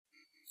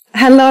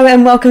Hello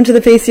and welcome to the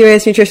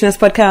PCOS Nutritionist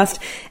Podcast.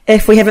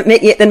 If we haven't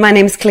met yet, then my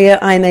name's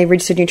Claire. I'm a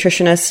registered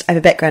nutritionist. I have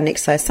a background in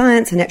exercise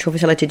science and natural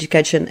fertility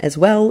education as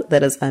well.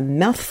 That is a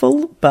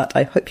mouthful, but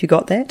I hope you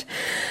got that.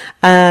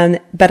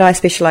 But I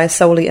specialise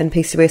solely in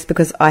PCOS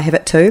because I have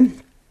it too.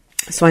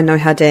 So I know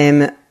how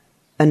damn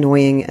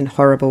annoying and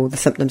horrible the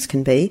symptoms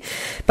can be.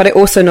 But I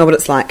also know what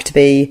it's like to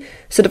be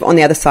sort of on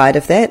the other side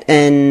of that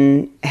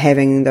and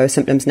having those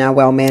symptoms now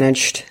well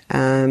managed,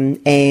 and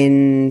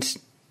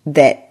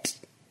that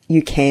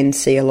you can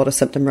see a lot of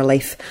symptom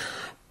relief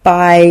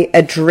by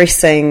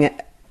addressing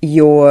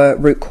your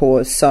root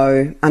cause.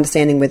 So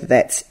understanding whether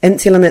that's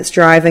insulin that's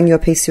driving your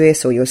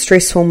PCOS or your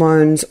stress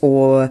hormones,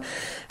 or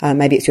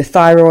maybe it's your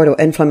thyroid or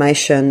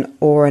inflammation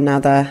or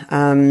another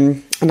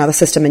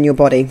system in your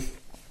body.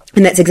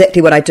 And that's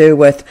exactly what I do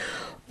with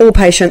all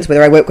patients,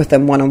 whether I work with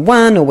them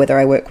one-on-one or whether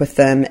I work with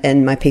them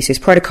in my PCOS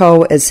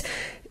protocol, is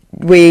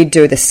we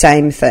do the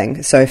same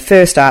thing. So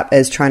first up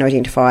is trying to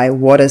identify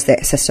what is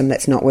that system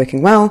that's not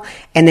working well,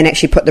 and then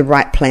actually put the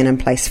right plan in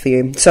place for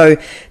you. So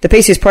the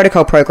PCOS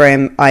protocol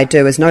program I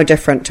do is no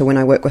different to when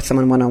I work with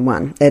someone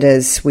one-on-one. It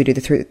is, we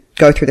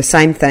go through the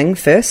same thing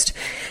first,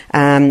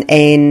 and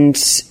then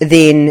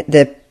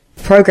the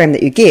program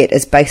that you get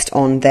is based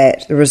on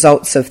that, the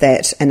results of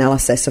that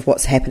analysis of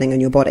what's happening in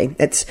your body.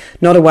 It's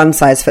not a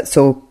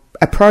one-size-fits-all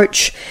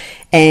approach,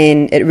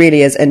 and it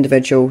really is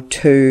individual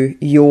to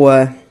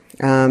your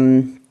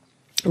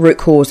root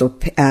cause or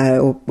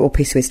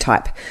PCOS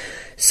type.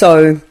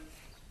 So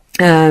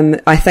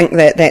I think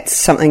that that's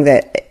something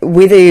that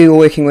whether you're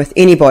working with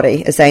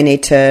anybody, is they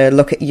need to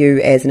look at you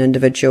as an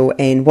individual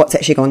and what's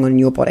actually going on in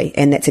your body.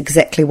 And that's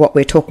exactly what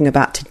we're talking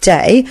about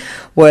today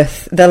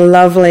with the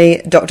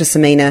lovely Dr.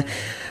 Samina,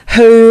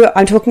 who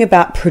I'm talking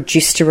about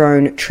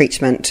progesterone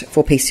treatment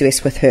for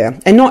PCOS with her.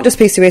 And not just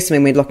PCOS, I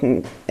mean, we're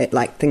looking at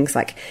like things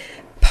like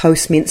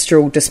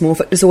post-menstrual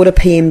dysmorphic disorder,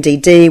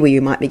 PMDD, where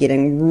you might be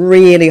getting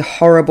really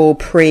horrible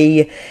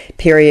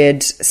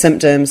pre-period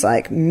symptoms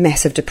like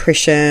massive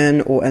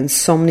depression or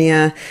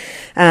insomnia.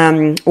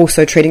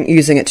 Also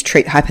using it to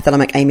treat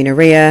hypothalamic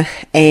amenorrhea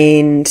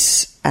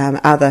and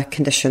other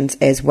conditions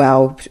as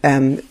well.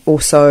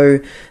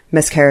 Also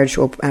miscarriage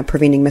or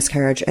preventing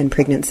miscarriage and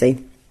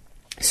pregnancy.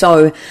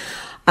 So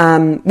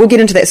we'll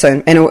get into that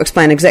soon, and I'll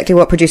explain exactly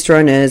what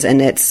progesterone is,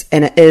 and it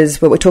is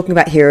what we're talking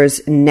about here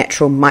is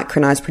natural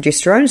micronized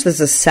progesterone. So this is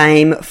the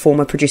same form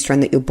of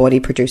progesterone that your body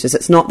produces.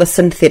 It's not the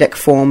synthetic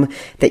form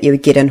that you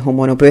would get in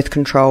hormonal birth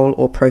control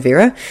or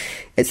Provera.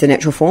 It's the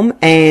natural form,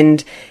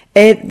 and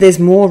there's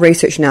more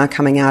research now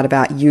coming out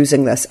about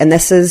using this, and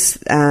this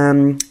is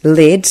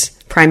led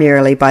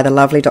primarily by the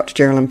lovely Dr.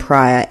 Geraldine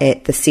Pryor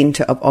at the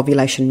Centre of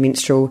Ovulation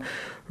Menstrual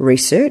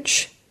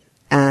Research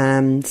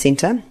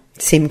Centre.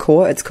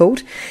 SEMCOR it's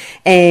called,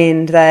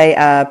 and they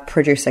are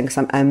producing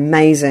some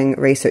amazing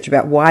research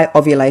about why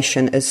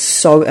ovulation is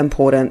so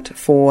important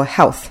for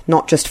health,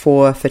 not just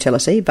for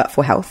fertility but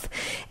for health,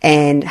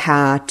 and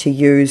how to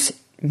use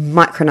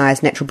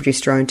micronized natural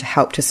progesterone to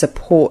help to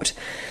support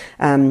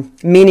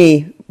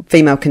many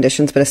female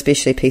conditions, but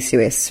especially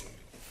PCOS.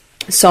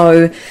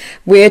 So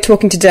we're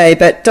talking today,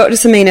 but Dr.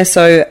 Samina,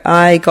 so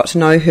I got to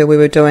know her. We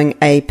were doing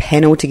a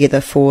panel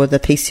together for the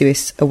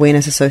PCOS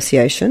Awareness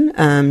Association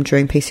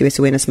during PCOS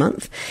Awareness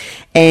Month.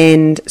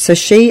 And so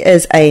she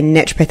is a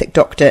naturopathic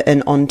doctor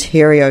in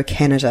Ontario,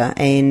 Canada.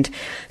 And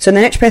so the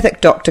naturopathic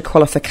doctor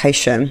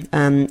qualification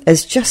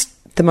is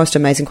just the most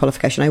amazing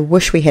qualification. I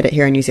wish we had it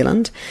here in New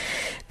Zealand,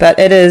 but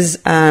it is...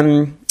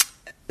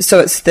 So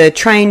it's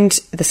trained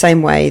the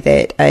same way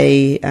that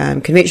a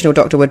conventional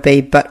doctor would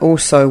be, but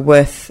also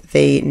with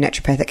the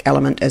naturopathic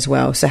element as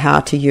well. So how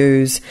to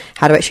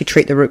actually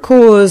treat the root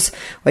cause,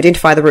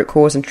 identify the root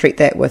cause and treat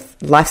that with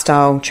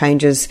lifestyle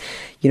changes,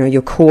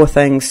 your core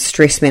things,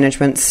 stress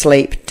management,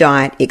 sleep,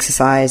 diet,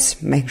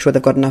 exercise, making sure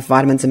they've got enough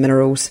vitamins and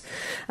minerals.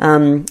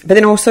 But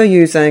then also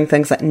using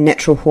things like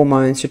natural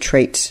hormones to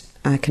treat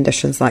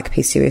conditions like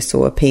PCOS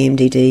or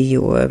PMDD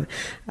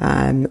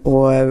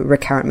or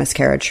recurrent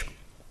miscarriage.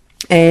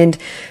 And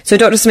so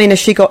Dr. Samina,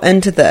 she got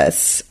into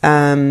this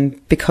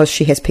because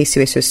she has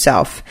PCOS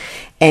herself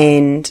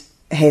and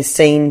has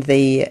seen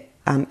the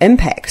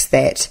impacts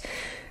that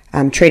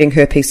treating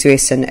her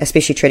PCOS, and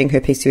especially treating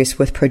her PCOS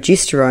with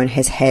progesterone,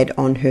 has had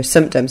on her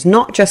symptoms,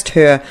 not just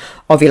her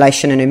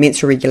ovulation and her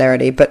menstrual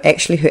regularity, but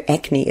actually her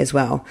acne as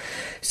well.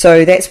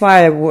 So that's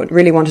why I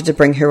really wanted to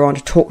bring her on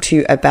to talk to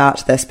you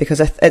about this, because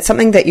it's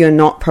something that you're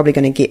not probably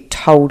going to get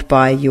told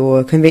by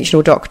your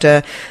conventional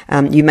doctor.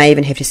 You may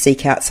even have to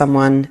seek out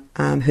someone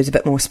who's a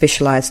bit more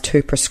specialised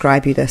to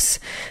prescribe you this,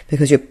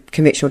 because your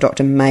conventional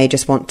doctor may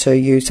just want to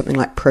use something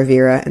like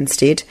Provera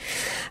instead.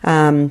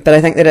 But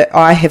I think that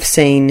I have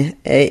seen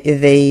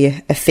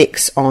the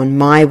effects on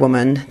my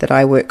women that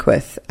I work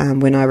with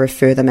when I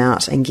refer them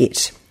out and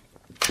get,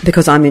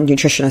 because I'm a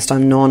nutritionist,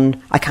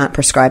 I can't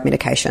prescribe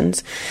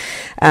medications.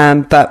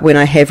 But when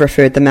I have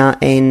referred them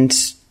out and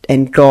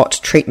got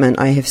treatment,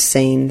 I have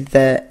seen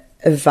the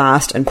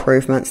vast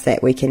improvements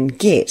that we can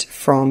get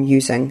from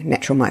using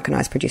natural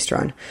micronized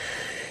progesterone.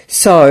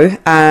 So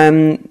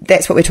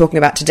that's what we're talking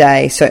about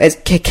today. So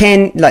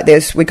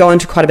we go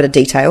into quite a bit of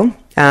detail.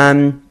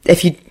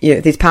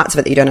 If there's parts of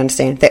it that you don't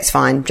understand, that's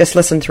fine. Just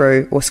listen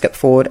through or skip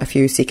forward a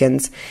few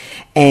seconds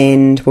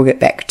and we'll get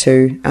back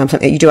to something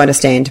that you do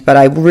understand. But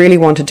I really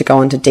wanted to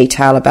go into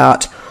detail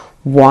about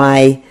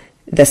why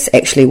this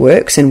actually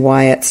works and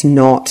why it's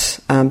not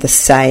the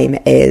same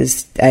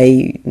as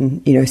a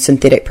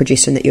synthetic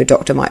progesterone that your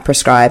doctor might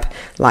prescribe,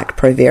 like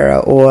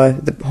Provera or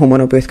the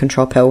hormonal birth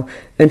control pill,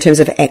 in terms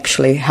of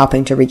actually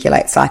helping to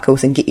regulate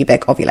cycles and get you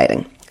back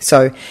ovulating.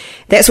 So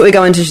that's what we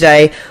go into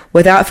today.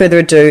 Without further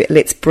ado,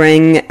 let's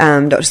bring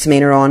Dr.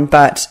 Samina on,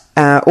 but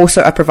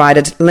also I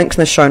provided links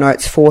in the show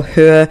notes for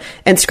her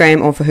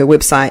Instagram or for her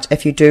website.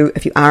 If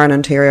you are in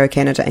Ontario,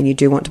 Canada, and you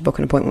do want to book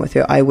an appointment with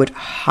her, I would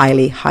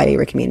highly, highly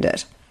recommend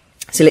it.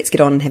 So let's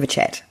get on and have a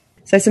chat.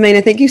 So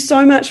Samina, thank you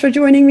so much for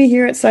joining me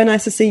here. It's so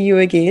nice to see you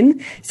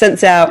again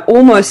since our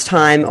almost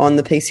time on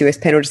the PCOS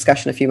panel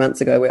discussion a few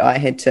months ago where I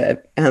had to,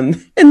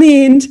 in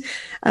the end,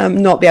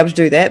 not be able to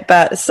do that.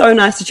 But it's so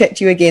nice to chat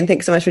to you again.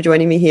 Thanks so much for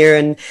joining me here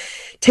and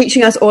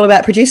teaching us all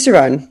about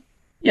progesterone.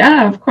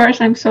 Yeah, of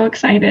course. I'm so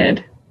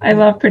excited. I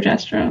love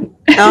progesterone.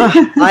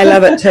 Oh, I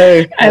love it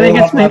too. I think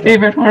it's my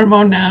favorite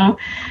hormone now.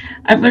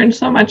 I've learned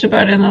so much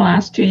about it in the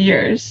last 2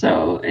 years,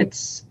 so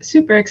it's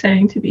super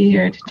exciting to be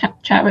here to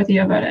chat with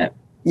you about it.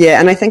 Yeah,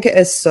 and I think it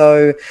is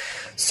so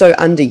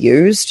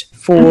underused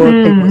for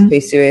people with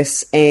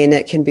PCOS, and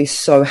it can be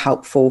so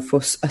helpful for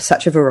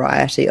such a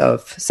variety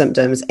of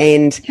symptoms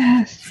and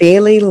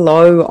fairly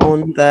low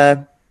on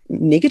the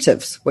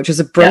negatives, which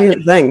is a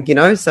brilliant thing,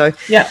 So,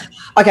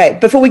 okay,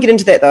 before we get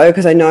into that though,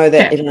 because I know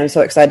that I'm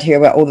so excited to hear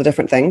about all the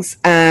different things,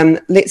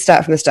 let's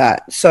start from the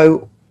start.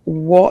 So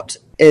what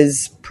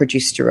is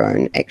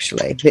progesterone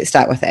actually? Let's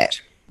start with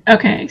that.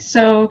 Okay,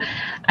 so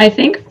I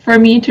think for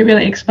me to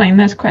really explain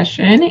this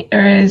question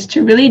is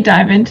to really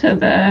dive into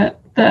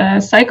the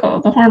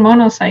cycle, the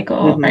hormonal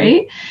cycle,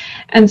 right?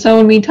 And so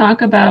when we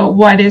talk about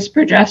what is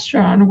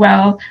progesterone,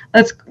 well,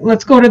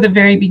 let's go to the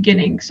very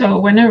beginning. So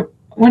when a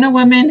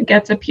woman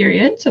gets a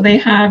period, so they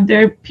have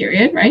their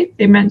period, right?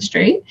 They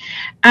menstruate.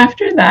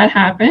 After that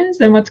happens,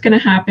 then what's going to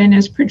happen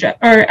is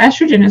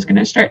estrogen is going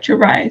to start to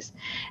rise.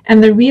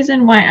 And the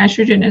reason why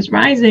estrogen is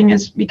rising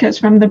is because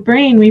from the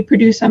brain, we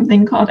produce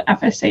something called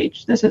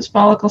FSH. This is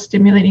follicle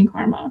stimulating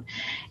hormone.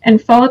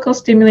 And follicle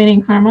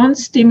stimulating hormone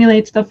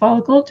stimulates the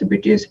follicle to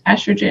produce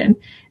estrogen.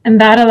 And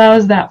that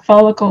allows that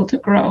follicle to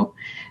grow.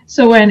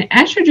 So when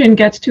estrogen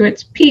gets to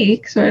its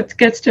peak, so it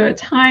gets to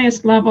its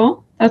highest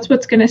level, that's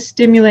what's going to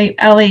stimulate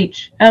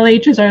LH.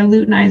 LH is our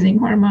luteinizing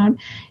hormone.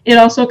 It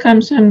also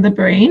comes from the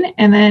brain,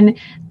 and then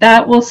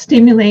that will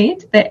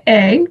stimulate the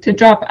egg to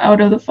drop out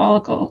of the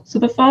follicle. So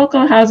the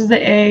follicle houses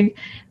the egg.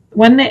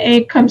 When the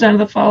egg comes out of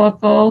the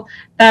follicle,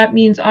 that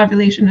means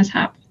ovulation has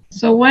happened.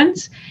 So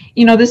once,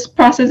 this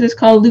process is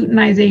called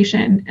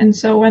luteinization. And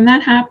so when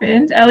that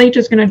happens, LH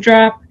is going to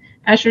drop,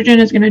 estrogen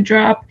is going to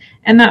drop,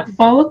 and that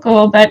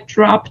follicle that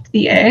dropped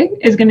the egg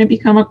is going to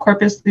become a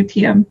corpus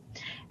luteum.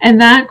 And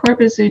that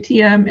corpus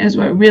luteum is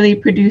what really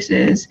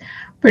produces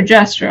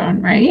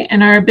progesterone, right?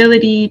 And our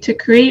ability to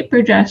create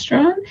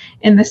progesterone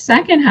in the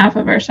second half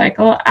of our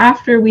cycle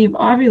after we've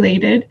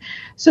ovulated,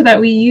 so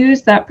that we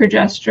use that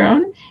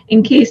progesterone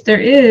in case there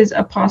is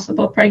a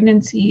possible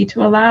pregnancy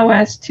to allow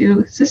us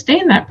to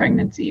sustain that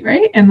pregnancy,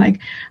 right? And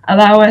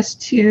allow us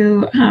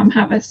to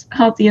have a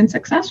healthy and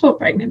successful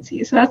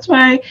pregnancy. So that's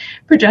why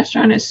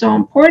progesterone is so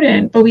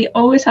important, but we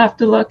always have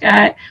to look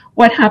at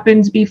what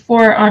happens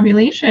before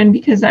ovulation,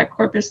 because that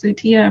corpus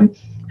luteum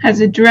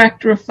has a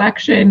direct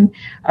reflection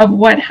of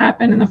what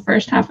happened in the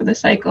first half of the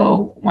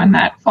cycle when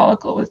that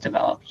follicle was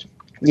developed.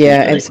 Yeah,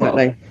 really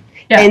absolutely. Cool.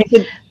 Yeah. And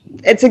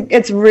I think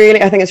it's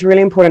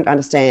really important to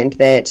understand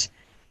that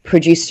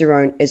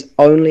progesterone is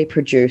only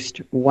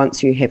produced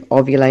once you have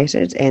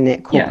ovulated and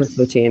that corpus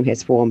luteum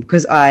has formed.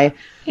 Because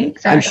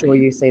I'm sure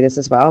you see this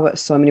as well, but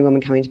so many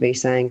women coming to me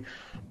saying,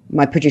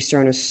 my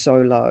progesterone is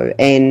so low.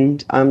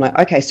 And I'm like,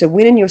 okay, so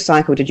when in your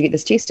cycle did you get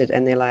this tested?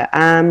 And they're like,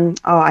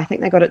 I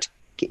think they got it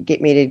to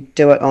get me to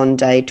do it on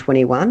day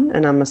 21.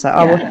 And I'm just like,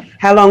 well,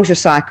 how long's your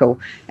cycle?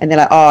 And they're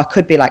like, it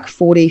could be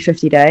 40,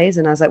 50 days.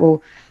 And I was like,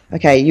 well,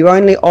 okay, you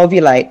only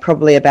ovulate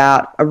probably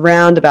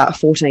around about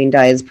 14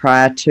 days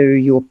prior to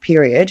your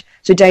period.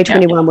 So day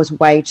 21 was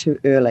way too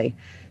early.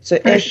 So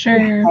if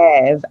you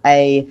have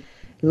a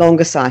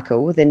longer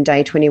cycle, then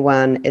day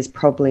 21 is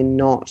probably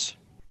not,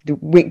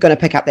 we're going to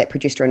pick up that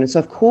progesterone. And so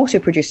of course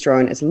your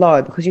progesterone is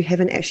low because you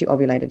haven't actually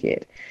ovulated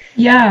yet.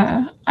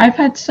 Yeah, I've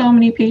had so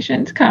many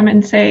patients come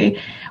and say,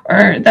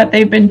 or that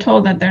they've been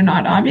told that they're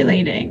not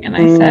ovulating. And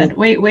I said,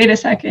 wait a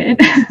second.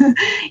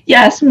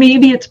 Yes,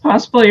 maybe it's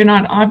possible you're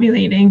not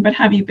ovulating, but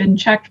have you been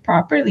checked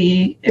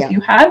properly if you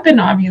have been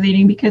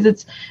ovulating? Because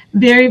it's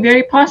very,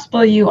 very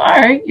possible you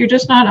are. You're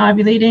just not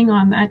ovulating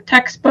on that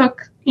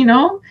textbook,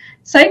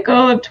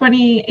 cycle of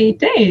 28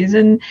 days.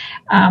 And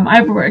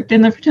I've worked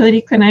in the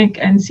fertility clinic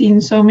and seen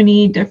so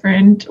many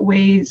different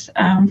ways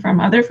from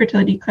other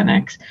fertility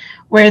clinics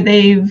where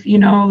they've,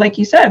 like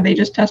you said, they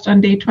just test on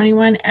day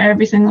 21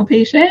 every single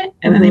patient,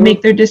 and then they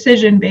make their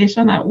decision based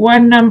on that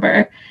one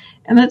number.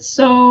 And that's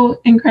so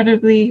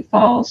incredibly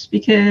false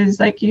because,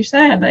 like you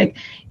said, like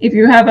if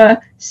you have a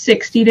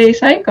 60-day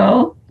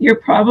cycle, you're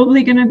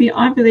probably going to be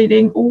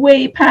ovulating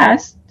way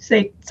past,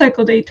 say,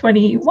 cycle day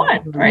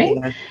 21, right?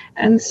 Yeah.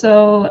 And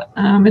so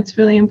it's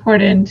really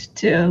important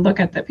to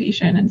look at the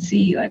patient and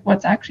see like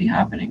what's actually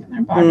happening in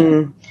their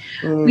body.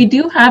 We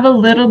do have a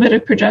little bit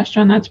of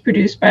progesterone that's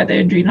produced by the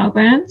adrenal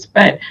glands,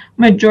 but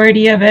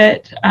majority of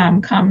it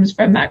comes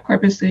from that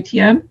corpus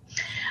luteum.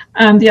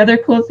 The other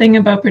cool thing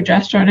about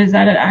progesterone is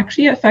that it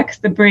actually affects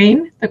the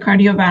brain, the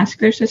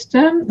cardiovascular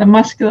system, the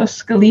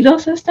musculoskeletal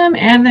system,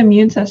 and the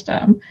immune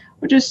system,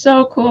 which is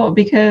so cool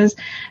because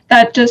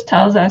that just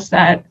tells us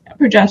that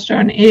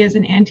progesterone is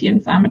an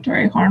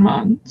anti-inflammatory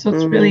hormone. So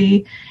it's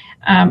really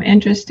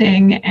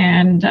interesting,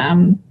 and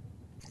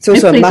it's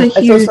also a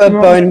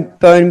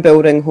bone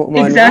building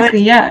hormone.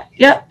 Exactly. Right?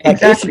 Yeah. Like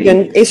exactly.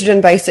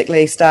 Estrogen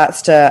basically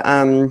starts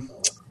to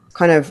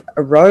kind of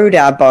erode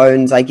our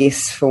bones, I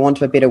guess, for want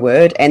of a better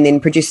word, and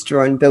then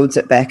progesterone builds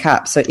it back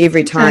up. So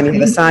every time you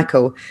have a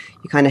cycle,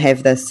 you kind of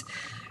have this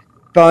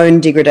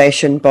bone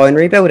degradation, bone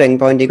rebuilding,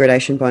 bone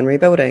degradation, bone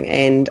rebuilding,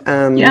 and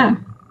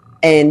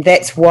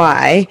that's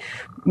why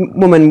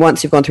women,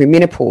 once you've gone through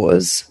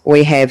menopause,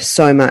 we have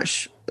so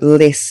much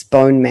less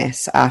bone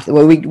mass after.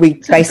 Well, we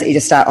basically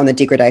just start on the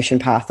degradation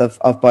path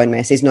of bone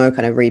mass. There's no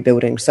kind of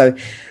rebuilding. So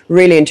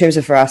really, in terms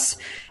of for us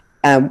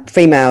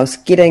females,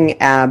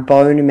 getting our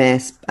bone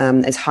mass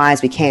as high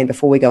as we can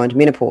before we go into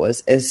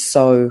menopause is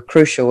so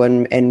crucial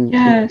in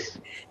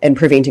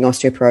preventing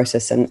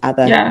osteoporosis and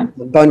other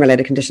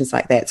bone-related conditions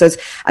like that. So it's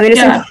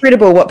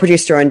incredible what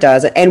progesterone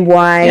does, and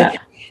why.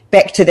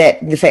 Back to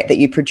that, the fact that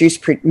you produce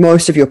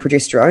most of your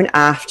progesterone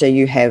after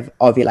you have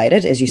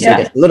ovulated, as you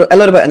said, it's a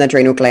little bit in the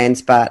adrenal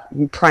glands, but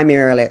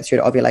primarily it's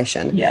your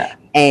ovulation. Yeah.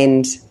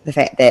 And the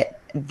fact that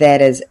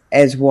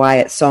is why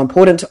it's so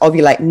important to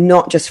ovulate,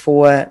 not just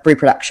for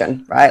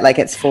reproduction, right? Like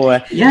it's for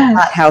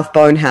heart health,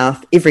 bone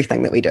health,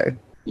 everything that we do.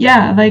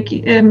 Yeah, like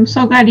I'm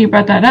so glad you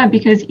brought that up,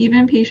 because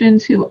even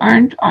patients who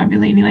aren't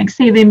ovulating, like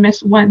say they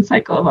miss one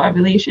cycle of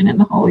ovulation in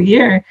the whole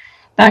year,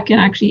 that can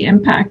actually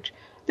impact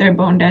their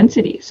bone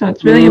density. So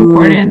it's really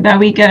important that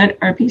we get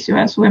our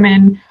PCOS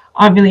women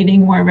ovulating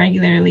more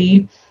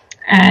regularly.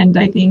 And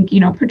I think,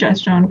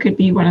 progesterone could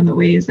be one of the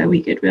ways that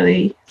we could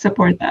really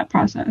support that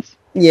process.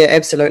 Yeah,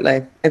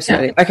 absolutely.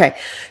 Yeah. Okay.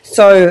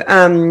 So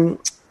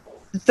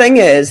the thing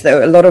is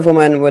that a lot of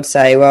women would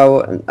say,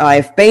 well,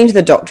 I've been to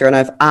the doctor and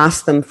I've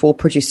asked them for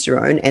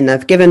progesterone and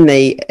they've given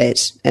me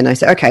it. And I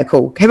said, okay,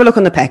 cool. Have a look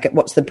on the packet.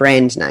 What's the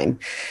brand name?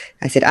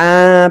 I said,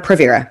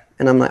 Provera.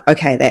 And I'm like,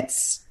 okay,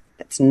 that's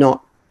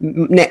not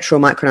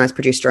natural micronized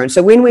progesterone.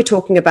 So when we're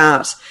talking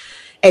about,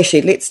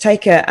 actually, let's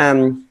take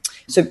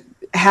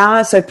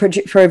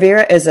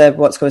Provera is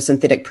what's called a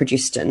synthetic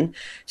progestin.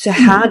 So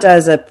how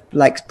does a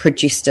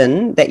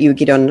progestin that you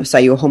get on,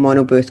 say, your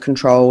hormonal birth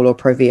control or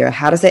Provera,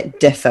 how does that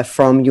differ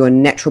from your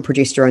natural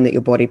progesterone that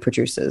your body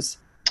produces?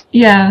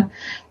 Yeah.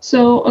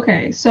 So,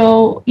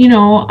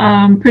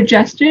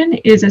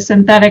 progestin is a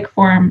synthetic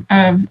form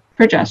of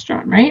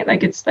progesterone, right?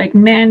 Like it's like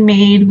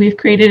man-made. We've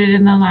created it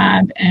in the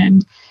lab,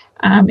 and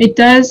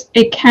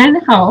it can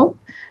help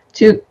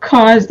to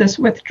cause this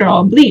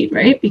withdrawal bleed,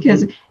 right?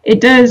 Because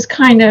it does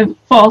kind of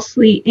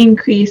falsely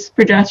increase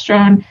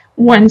progesterone.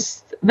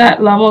 Once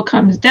that level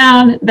comes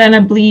down, then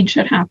a bleed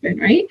should happen,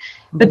 right?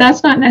 But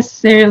that's not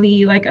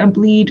necessarily like a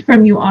bleed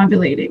from you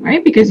ovulating,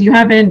 right? Because you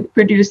haven't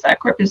produced that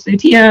corpus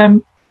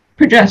luteum.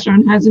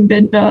 Progesterone hasn't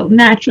been built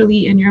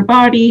naturally in your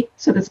body,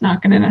 so that's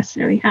not going to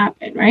necessarily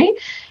happen, right?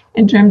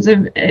 In terms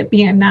of it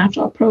being a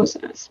natural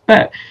process.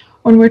 But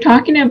when we're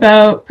talking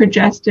about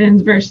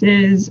progestins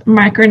versus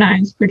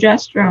micronized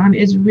progesterone,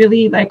 is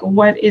really like,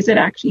 what is it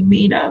actually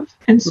made of?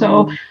 And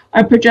so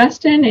a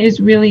progestin is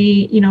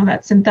really,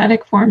 that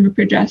synthetic form of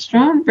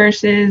progesterone,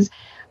 versus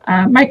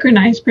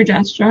micronized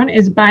progesterone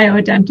is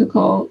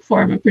bioidentical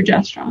form of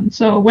progesterone.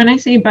 So when I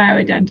say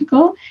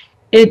bioidentical,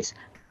 it's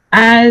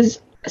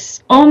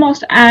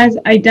almost as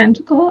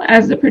identical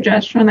as the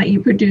progesterone that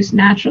you produce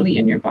naturally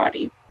in your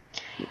body.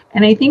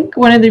 And I think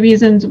one of the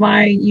reasons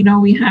why,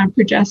 we have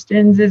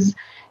progestins is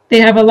they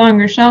have a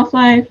longer shelf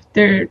life.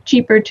 They're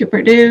cheaper to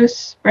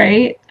produce,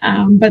 right?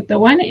 But the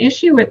one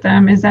issue with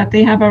them is that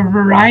they have a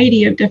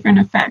variety of different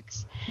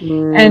effects.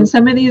 And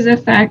some of these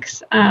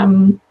effects,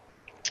 and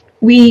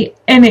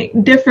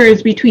it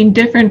differs between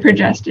different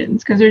progestins,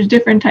 because there's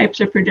different types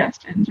of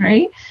progestins,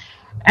 right?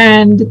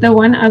 And the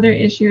one other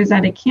issue is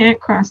that it can't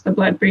cross the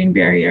blood-brain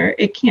barrier.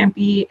 It can't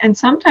be, and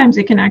sometimes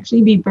it can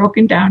actually be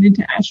broken down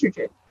into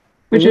estrogen,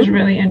 which is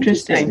really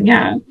interesting.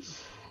 Yeah.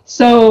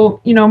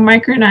 So,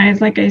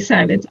 micronized, like I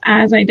said, it's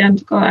as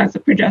identical as the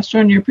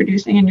progesterone you're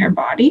producing in your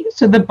body.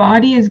 So the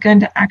body is going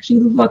to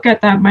actually look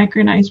at that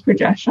micronized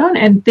progesterone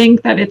and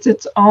think that it's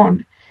its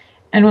own.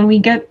 And when we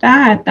get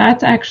that,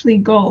 that's actually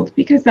gold,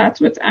 because that's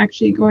what's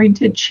actually going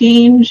to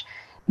change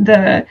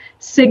the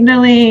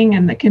signaling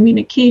and the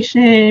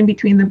communication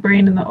between the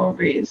brain and the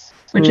ovaries,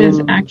 which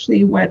is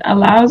actually what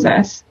allows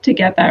us to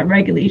get that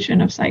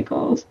regulation of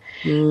cycles.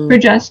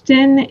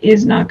 Progestin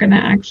is not going to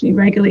actually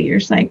regulate your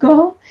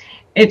cycle.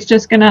 It's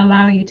just going to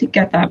allow you to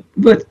get that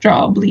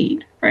withdrawal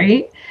bleed,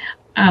 right?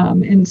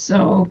 And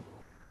so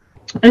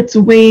it's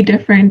way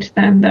different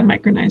than the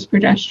micronized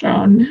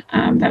progesterone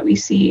that we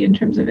see in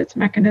terms of its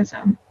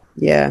mechanism.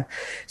 Yeah.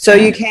 So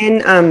you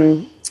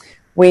can,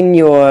 when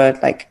you're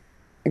like,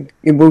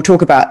 we'll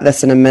talk about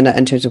this in a minute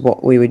in terms of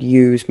what we would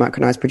use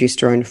micronized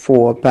progesterone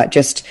for, but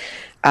just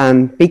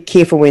be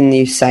careful when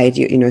you say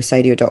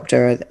to your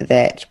doctor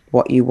that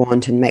what you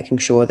want, and making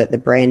sure that the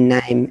brand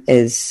name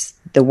is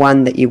the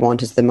one that you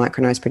want is the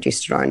micronized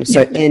progesterone.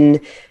 So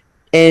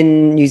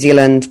in New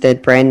Zealand, the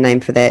brand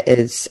name for that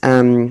is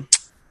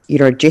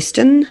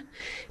Urogestin.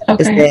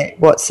 Okay. Is that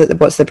what's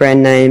the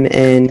brand name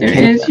in There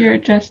Canada? is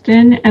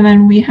Urogestin, and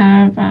then we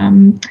have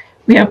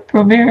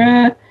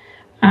Provera,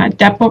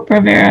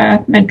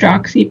 Depo-Provera,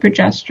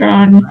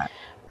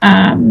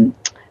 medroxyprogesterone.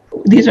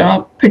 These are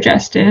all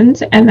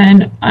progestins. And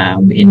then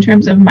in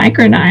terms of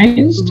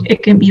micronized,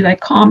 it can be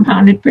like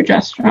compounded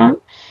progesterone.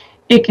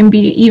 It can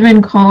be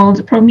even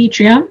called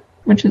Prometrium,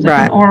 which is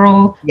like an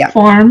oral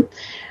form.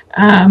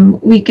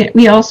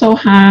 We also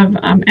have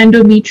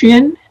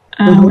endometrium,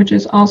 which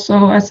is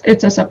also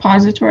it's a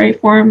suppository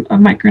form of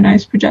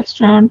micronized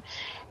progesterone,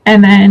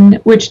 and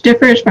then which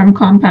differs from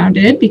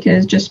compounded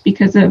because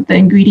of the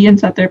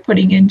ingredients that they're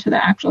putting into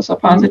the actual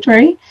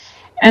suppository,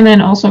 and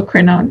then also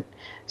crinone.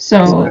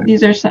 So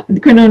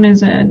crinone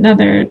is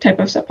another type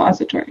of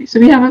suppository. So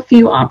we have a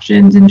few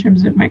options in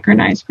terms of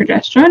micronized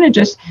progesterone. It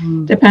just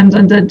depends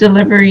on the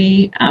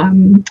delivery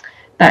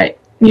that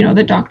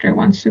the doctor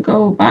wants to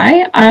go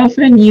by. I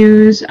often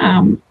use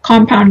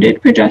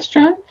compounded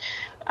progesterone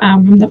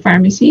from the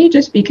pharmacy,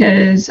 just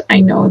because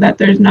I know that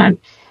there's not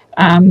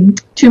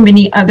too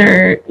many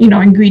other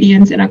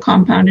ingredients in a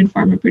compounded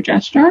form of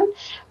progesterone.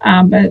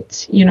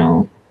 But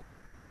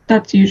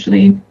that's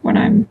usually what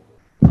I'm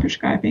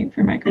prescribing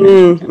for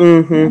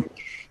micronized.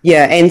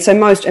 Yeah, and so in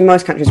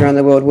most countries around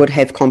the world would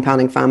have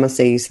compounding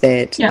pharmacies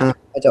that a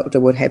doctor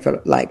would have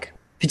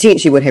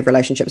potentially would have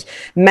relationships.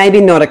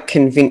 Maybe not a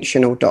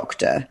conventional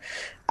doctor.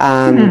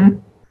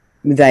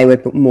 They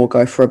would more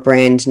go for a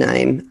brand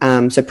name.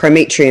 So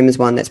Prometrium is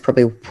one that's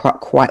probably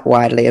quite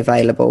widely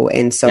available,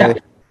 and so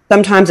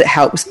sometimes it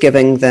helps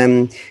giving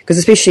them, because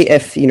especially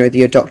if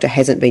your doctor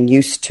hasn't been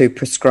used to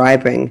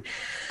prescribing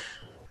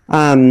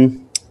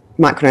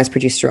micronized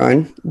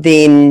progesterone,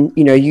 then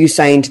you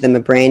saying to them a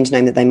brand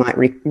name that they might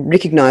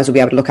recognize or be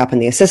able to look up in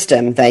their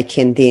system, they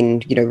can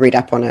then read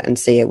up on it and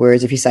see it.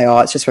 Whereas if you say,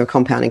 it's just from a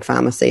compounding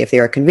pharmacy, if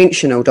they're a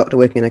conventional doctor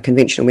working in a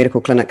conventional medical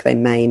clinic, they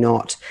may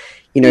not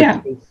be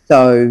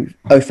so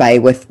au fait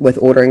with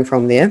ordering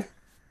from there.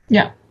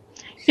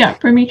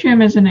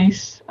 Prometrium is a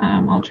nice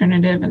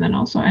alternative, and then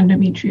also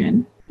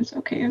endometrium is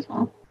okay as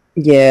well.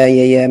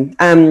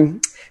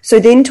 So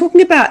then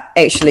talking about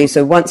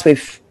so once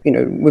we've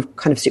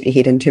kind of stepped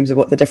ahead in terms of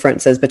what the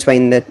difference is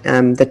between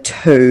the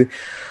two,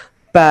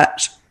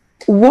 but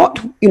what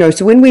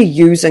so when we're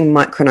using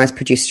micronized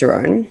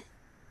progesterone,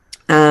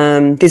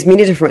 there's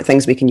many different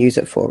things we can use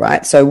it for,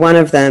 right? So one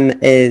of them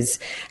is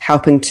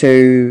helping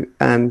to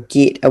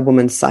get a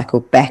woman's cycle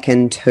back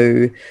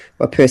into,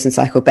 or a person's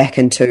cycle back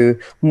into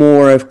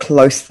more of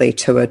closely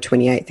to a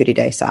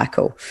 30-day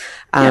cycle.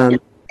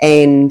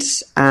 And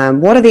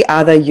what are the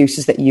other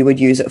uses that you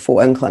would use it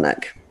for in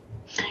clinic?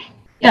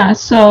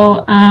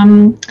 So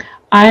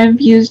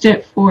I've used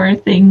it for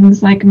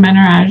things like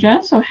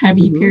menorrhagia, so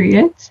heavy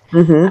periods,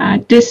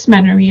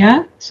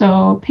 dysmenorrhea,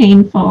 so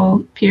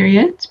painful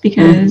periods,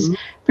 because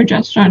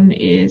progesterone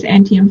is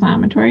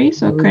anti-inflammatory,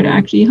 so it could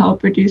actually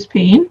help reduce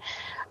pain.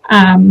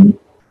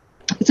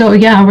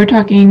 We're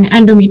talking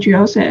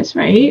endometriosis,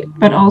 right?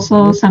 But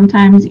also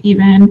sometimes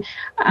even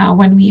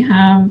when we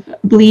have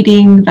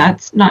bleeding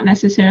that's not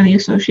necessarily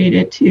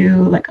associated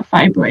to like a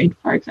fibroid,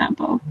 for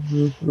example.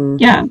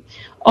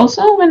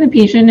 Also, when the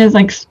patient is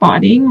like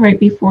spotting right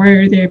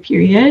before their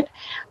period,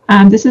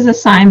 this is a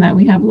sign that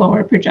we have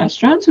lower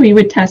progesterone. So we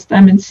would test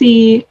them and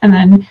see, and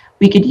then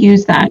we could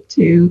use that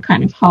to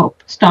kind of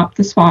help stop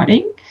the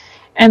spotting.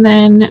 And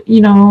then,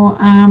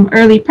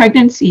 early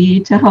pregnancy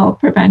to help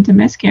prevent a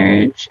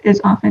miscarriage is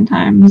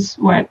oftentimes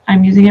what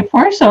I'm using it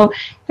for. So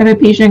if a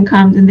patient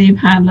comes and they've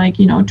had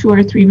 2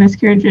 or 3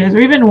 miscarriages, or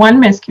even 1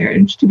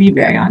 miscarriage, to be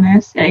very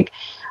honest,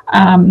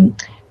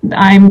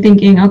 I'm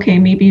thinking, okay,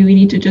 maybe we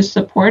need to just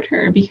support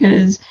her,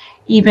 because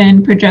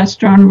even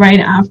progesterone right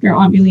after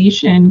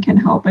ovulation can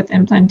help with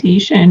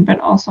implantation, but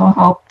also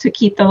help to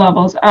keep the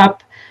levels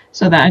up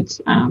so that,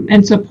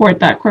 and support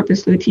that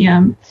corpus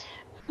luteum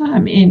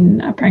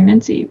in a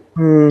pregnancy.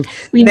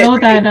 We know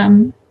that...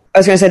 I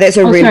was going to say that's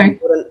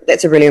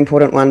a really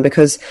important one,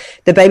 because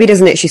the baby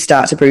doesn't actually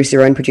start to produce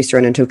their own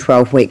progesterone until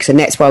 12 weeks, and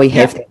that's why we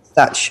have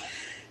such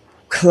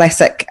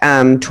classic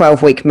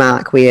 12-week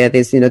mark where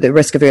there's, the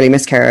risk of early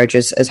miscarriage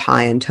is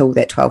high until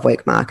that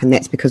 12-week mark, and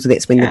that's because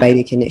that's when the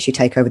baby can actually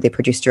take over their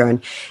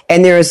progesterone.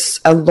 And there is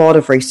a lot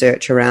of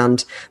research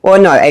around, well,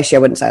 no, actually I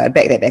wouldn't say, I'd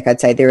back that back. I'd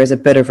say there is a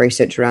bit of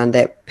research around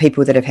that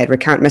people that have had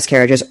recurrent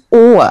miscarriages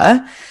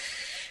or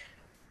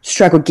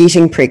struggle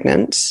getting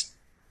pregnant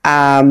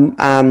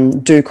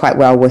do quite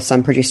well with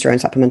some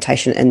progesterone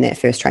supplementation in that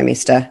first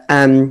trimester.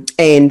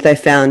 And they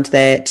found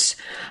that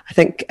I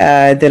think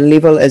the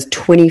level is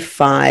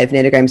 25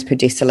 nanograms per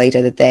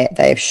deciliter, that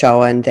they have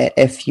shown that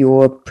if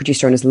your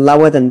progesterone is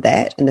lower than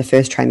that in the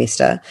first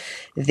trimester,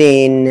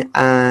 then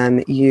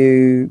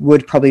you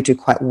would probably do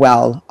quite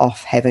well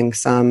off having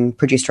some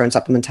progesterone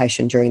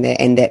supplementation during that,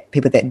 and that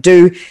people that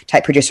do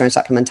take progesterone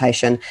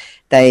supplementation,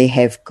 they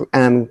have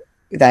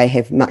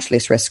much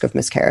less risk of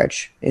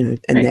miscarriage in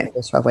that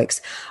first 12 weeks.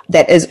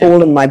 That is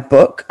all in my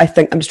book. I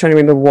think I'm just trying to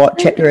remember what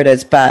chapter it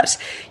is, but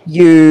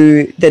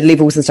the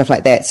levels and stuff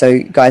like that.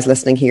 So guys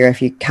listening here,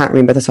 if you can't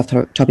remember this off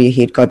the top of your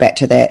head, go back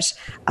to that.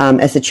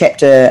 It's a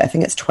chapter, I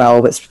think it's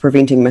 12. It's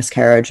preventing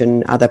miscarriage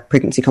and other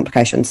pregnancy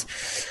complications.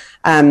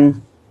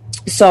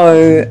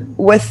 So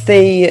with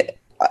the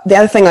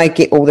other thing I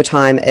get all the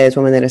time is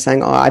women that are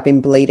saying, I've been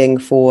bleeding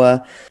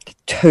for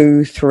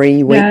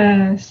 2-3 weeks.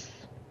 Yes.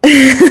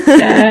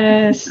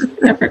 Yes,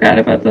 I forgot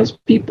about those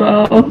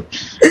people. When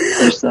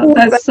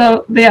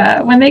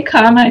they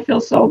come, I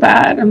feel so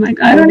bad. I'm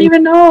like, I don't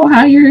even know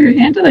how you're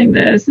handling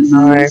this. This is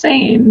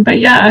insane. But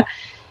yeah,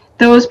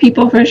 those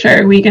people for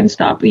sure, we can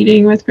stop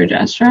bleeding with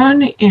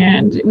progesterone,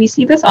 and we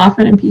see this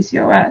often in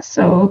PCOS.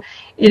 So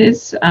it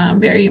is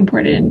very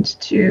important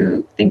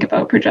to think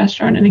about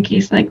progesterone in a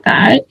case like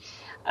that.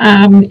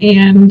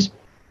 And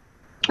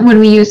when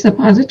we use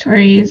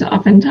suppositories,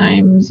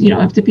 oftentimes,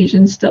 if the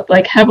patient's still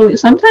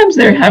sometimes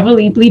they're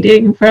heavily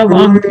bleeding for a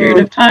long period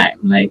of time,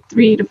 like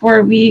 3 to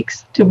 4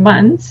 weeks to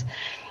months.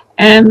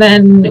 And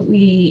then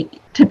we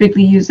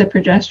typically use the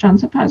progesterone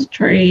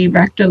suppository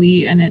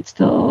rectally, and it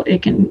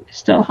can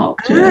still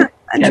help to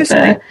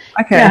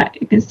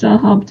it can still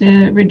help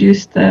to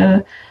reduce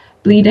the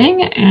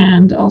bleeding,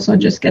 and also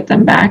just get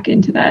them back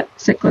into that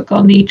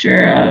cyclical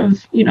nature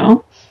of,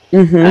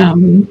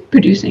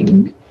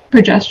 producing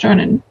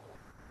progesterone and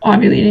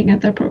ovulating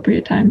at the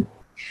appropriate time.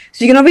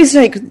 So you can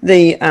obviously take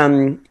the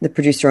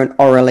progesterone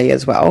orally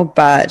as well,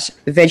 but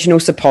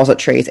vaginal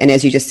suppositories, and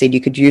as you just said, you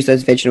could use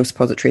those vaginal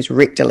suppositories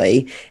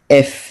rectally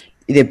if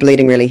they're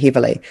bleeding really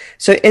heavily.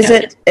 So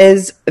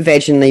is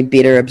vaginally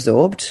better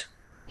absorbed?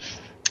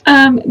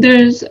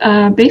 There's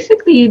a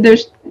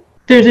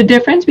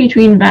difference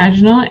between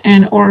vaginal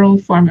and oral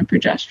form of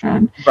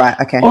progesterone. Right.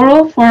 Okay.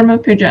 Oral form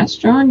of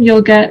progesterone,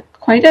 you'll get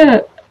quite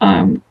a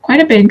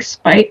big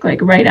spike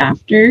right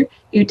after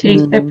you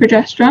take the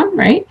progesterone,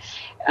 right?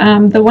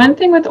 The one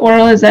thing with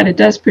oral is that it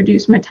does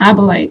produce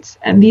metabolites,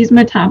 and these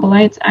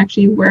metabolites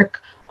actually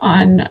work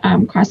on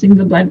crossing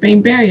the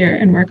blood-brain barrier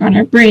and work on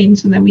our brain,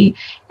 so that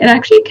it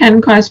actually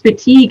can cause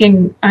fatigue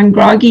and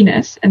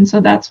grogginess. And so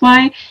that's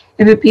why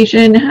if a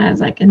patient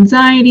has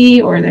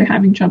anxiety or they're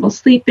having trouble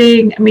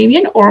sleeping, maybe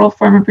an oral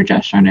form of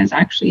progesterone is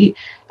actually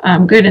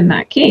good in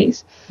that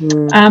case.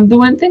 The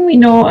one thing we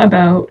know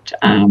about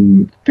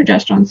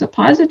progesterone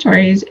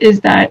suppositories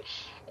is that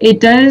it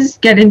does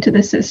get into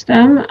the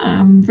system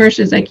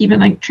versus even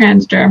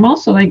transdermal.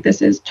 So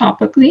this is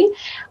topically.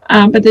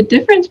 But the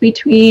difference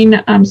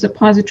between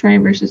suppository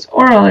versus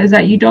oral is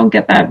that you don't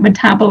get that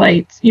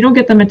metabolites. You don't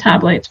get the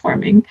metabolites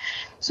forming.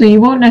 So you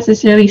won't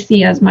necessarily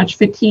see as much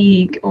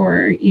fatigue,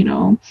 or, you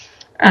will.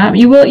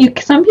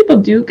 Some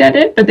people do get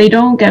it, but they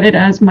don't get it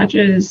as much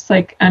as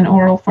an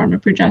oral form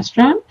of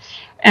progesterone.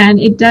 And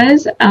it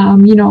does,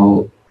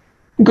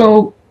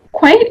 go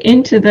quite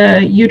into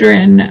the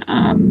uterine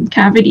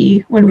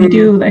cavity when we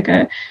do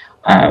a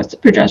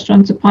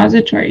progesterone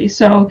suppository.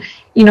 So,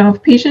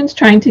 if patients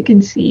trying to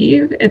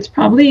conceive, it's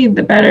probably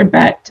the better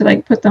bet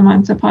to put them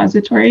on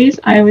suppositories,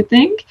 I would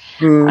think,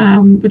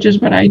 which is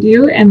what I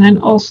do. And then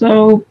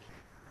also,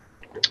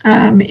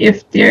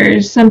 if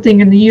there's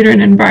something in the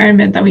uterine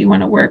environment that we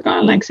want to work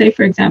on, say,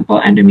 for example,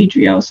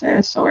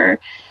 endometriosis, or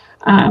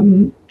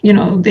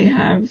they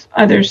have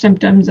other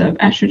symptoms of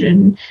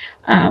estrogen,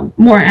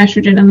 more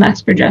estrogen and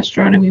less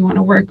progesterone, and we want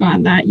to work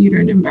on that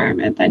uterine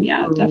environment, then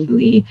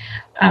definitely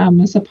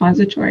a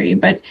suppository.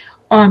 But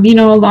a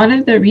lot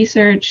of the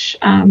research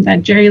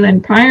that Jerry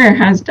Lynn Pryor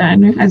has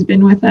done has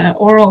been with an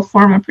oral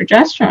form of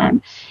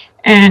progesterone,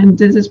 and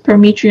this is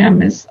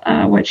prometrium is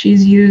what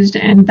she's used,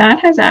 and that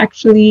has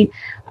actually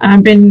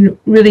been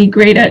really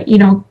great at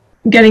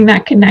getting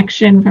that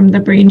connection from the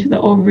brain to the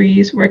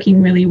ovaries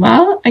working really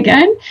well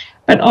again.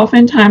 But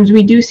oftentimes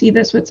we do see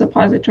this with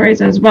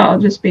suppositories as well,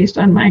 just based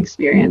on my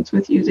experience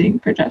with using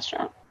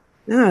progesterone.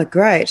 Oh,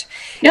 great.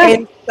 Yeah.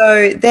 And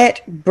so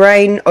that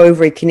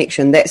brain-ovary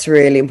connection, that's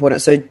really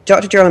important. So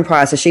Dr. Geraldine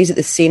Pryor, so she's at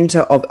the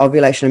Centre of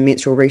Ovulation and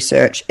Menstrual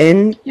Research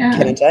in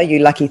Canada. You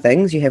lucky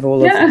things. You have all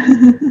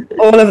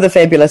all of the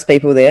fabulous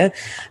people there.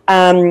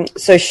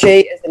 So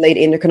she is the lead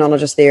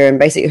endocrinologist there, and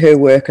basically her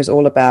work is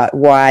all about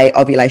why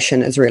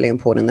ovulation is really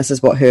important. This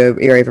is what her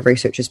area of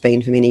research has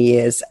been for many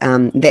years.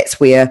 That's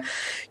where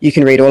you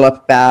can read all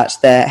about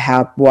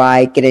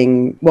why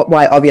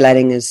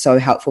ovulating is so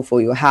helpful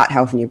for your heart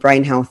health and your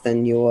brain health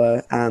and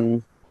your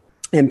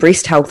and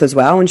breast health as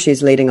well, and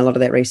she's leading a lot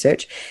of that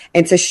research.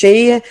 And so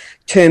she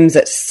terms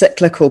it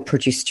cyclical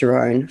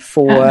progesterone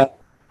for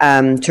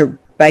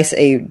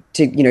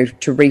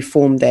to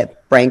reform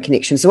that brain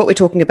connection. So what we're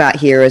talking about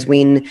here is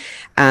when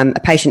a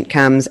patient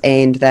comes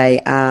and they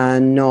are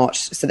not,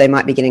 so they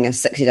might be getting a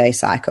 60-day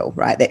cycle,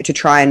 right? To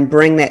try and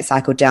bring that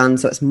cycle down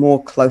so it's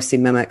more closely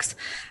mimics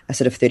a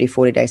sort of 30,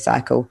 40-day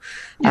cycle.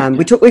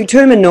 We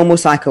term a normal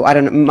cycle. I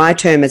don't know. My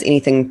term is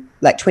anything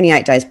like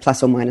 28 days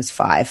plus or minus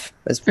 5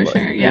 is what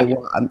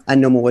a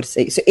normal would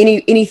see. So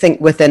anything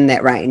within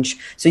that range.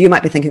 So you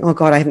might be thinking, oh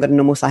God, I haven't got a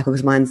normal cycle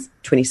because mine's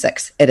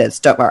 26. It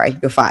is. Don't worry.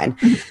 You're fine.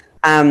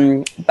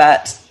 Her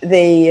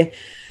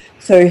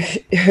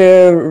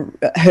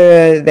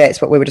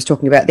that's what we were just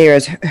talking about there,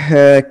 is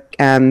her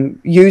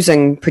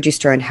using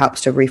progesterone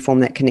helps to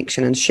reform that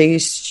connection, and she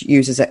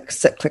uses it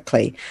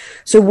cyclically.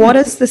 So what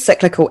does the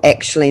cyclical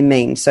actually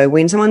mean? So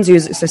when someone's got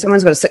a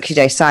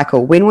 60-day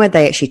cycle, when would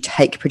they actually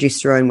take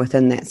progesterone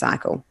within that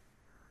cycle?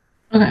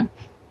 Okay.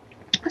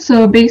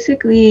 So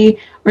basically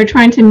we're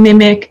trying to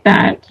mimic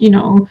that,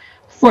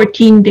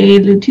 14-day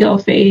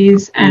luteal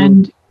phase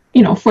and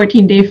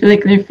 14-day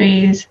follicular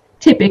phase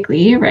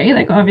typically, right?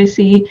 Like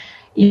obviously,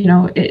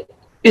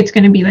 it's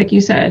going to be, like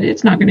you said,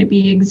 it's not going to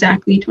be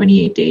exactly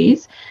 28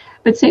 days.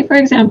 But say, for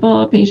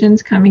example, a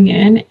patient's coming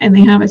in and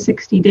they have a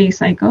 60-day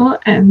cycle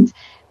and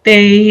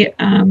they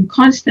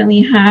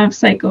constantly have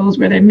cycles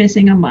where they're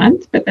missing a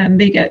month, but then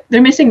they're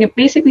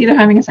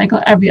having a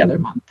cycle every other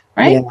month,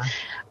 right?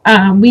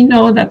 Yeah. We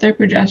know that their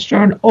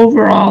progesterone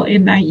overall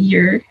in that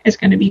year is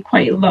going to be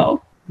quite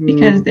low,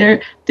 because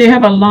they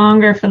have a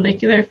longer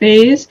follicular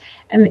phase,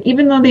 and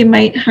even though they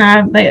might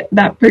have that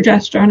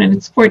progesterone in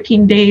its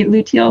 14-day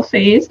luteal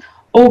phase,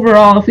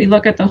 overall, if we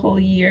look at the whole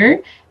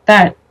year,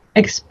 that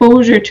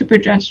exposure to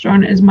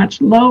progesterone is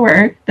much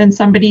lower than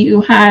somebody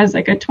who has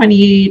like a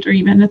 28 or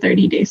even a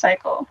 30-day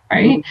cycle,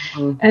 right?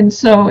 And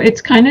so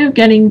it's kind of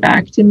getting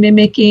back to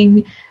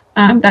mimicking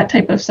that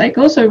type of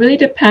cycle. So it really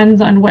depends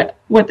on what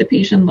the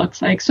patient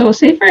looks like. So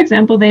say, for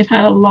example, they've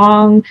had a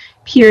long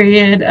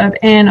period of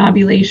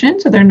anovulation,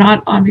 so they're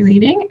not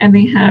ovulating and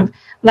they have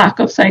lack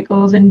of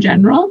cycles in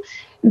general,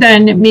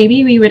 then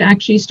maybe we would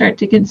actually start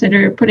to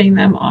consider putting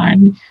them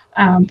on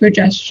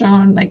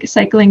progesterone, like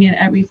cycling it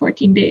every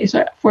 14 days.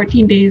 So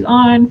 14 days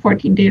on,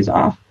 14 days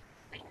off,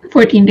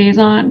 14 days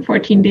on,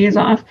 14 days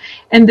off.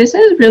 And this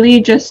is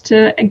really just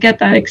to get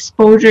that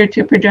exposure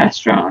to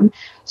progesterone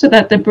so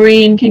that the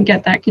brain can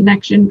get that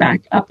connection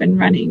back up and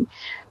running.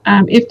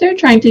 If they're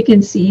trying to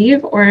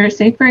conceive, or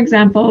say, for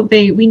example,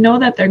 we know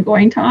that they're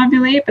going to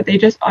ovulate, but they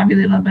just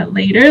ovulate a little bit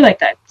later, like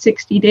that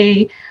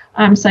 60-day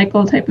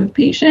cycle type of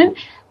patient,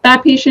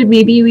 that patient,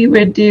 maybe we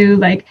would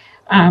do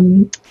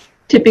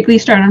typically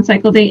start on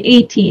cycle day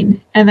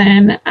 18. And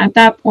then at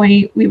that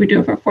point, we would do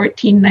it for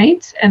 14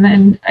 nights. And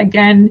then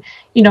again,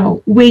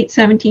 wait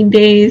 17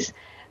 days,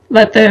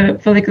 let the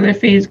follicular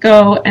phase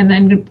go, and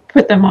then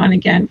put them on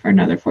again for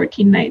another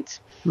 14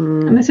 nights.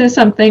 And this is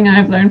something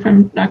I've learned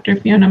from Dr.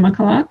 Fiona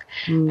McCulloch,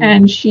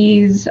 and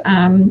she's,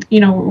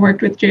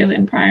 worked with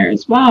Jalen Pryor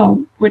as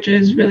well, which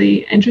is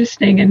really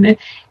interesting. And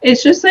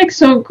it's just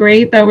so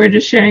great that we're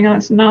just sharing all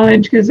this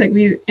knowledge, because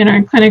in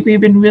our clinic, we've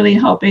been really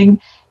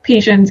helping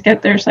patients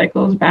get their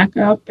cycles back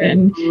up,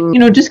 and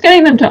just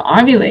getting them to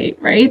ovulate,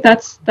 right?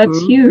 That's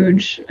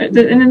huge. And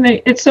then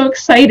it's so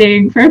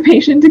exciting for a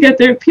patient to get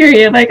their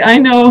period. I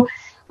know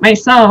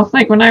myself,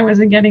 when I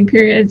wasn't getting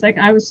periods,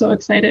 I was so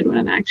excited when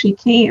it actually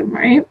came,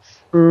 right?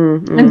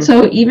 And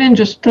so even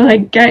just to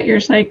get your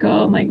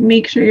cycle,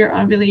 make sure you're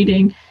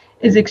ovulating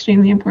is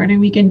extremely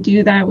important. We can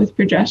do that with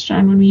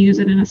progesterone when we use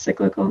it in a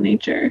cyclical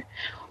nature.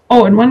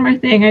 Oh, and one more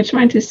thing I just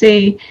wanted to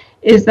say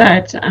is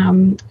that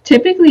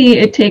typically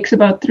it takes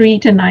about 3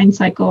 to 9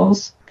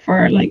 cycles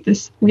for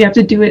this. We have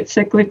to do it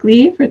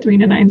cyclically for 3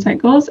 to 9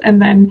 cycles,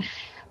 and then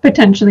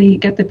potentially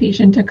get the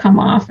patient to come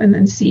off and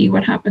then see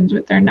what happens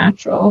with their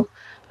natural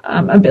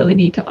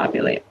ability to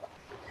ovulate.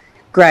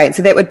 Great.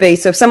 So that would be,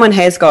 so if someone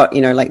has got,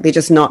 they're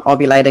just not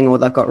ovulating, or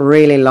they've got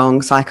really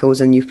long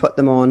cycles, and you've put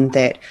them on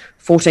that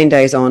 14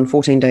 days on,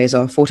 14 days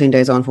off, 14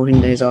 days on,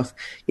 14 days off,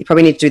 you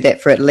probably need to do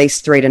that for at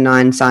least 3 to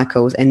 9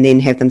 cycles, and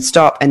then have them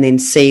stop and then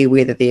see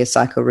whether their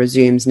cycle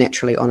resumes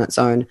naturally on its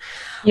own.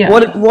 Yeah.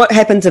 What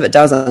happens if it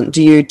doesn't?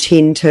 Do you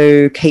tend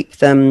to keep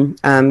them,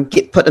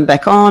 put them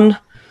back on?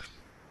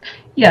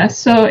 Yeah,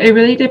 so it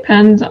really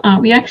depends.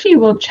 We actually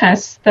will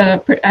test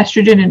the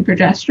estrogen and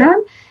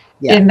progesterone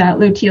in that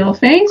luteal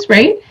phase,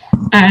 right?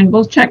 And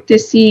we'll check to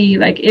see,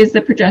 is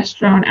the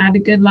progesterone at a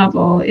good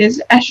level?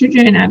 Is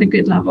estrogen at a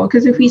good level?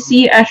 Because if we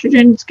see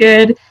estrogen's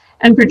good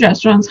and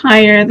progesterone's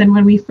higher than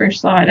when we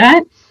first saw it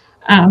at,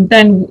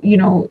 then,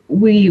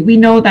 we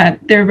know that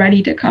they're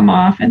ready to come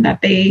off and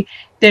that they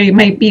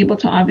might be able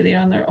to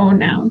ovulate on their own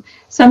now.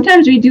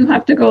 Sometimes we do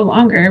have to go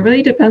longer. It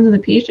really depends on the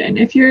patient.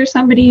 If you're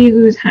somebody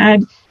who's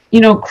had,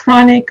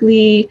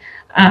 chronically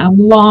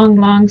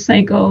long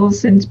cycles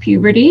since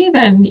puberty,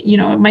 then,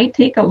 it might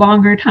take a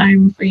longer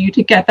time for you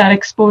to get that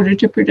exposure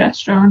to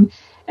progesterone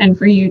and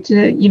for you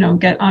to,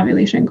 get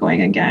ovulation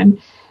going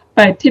again.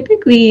 But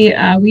typically,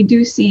 we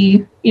do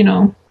see,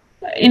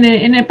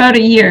 in about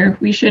a year,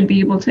 we should be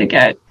able to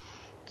get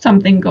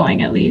something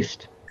going at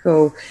least.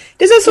 Cool.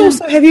 Does this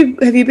also, have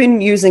you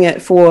been using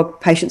it for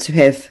patients who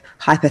have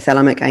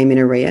hypothalamic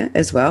amenorrhea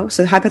as well?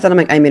 So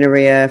hypothalamic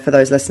amenorrhea, for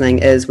those listening,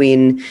 is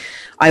when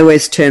I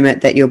always term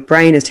it that your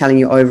brain is telling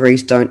your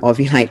ovaries don't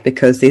ovulate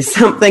because there's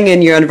something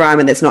in your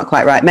environment that's not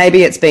quite right.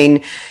 Maybe it's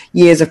been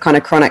years of kind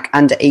of chronic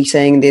under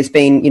eating. There's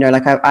been,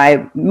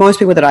 most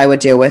people that I would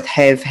deal with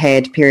have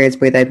had periods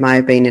where they might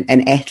have been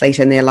an athlete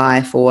in their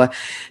life, or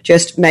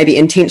just maybe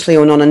intentionally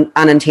or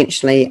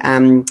unintentionally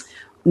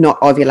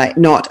not ovulate,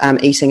 not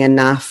eating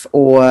enough,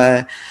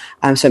 or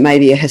so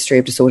maybe a history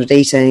of disordered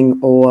eating,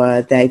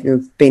 or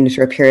they've been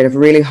through a period of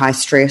really high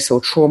stress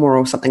or trauma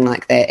or something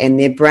like that, and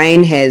their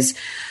brain has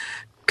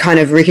kind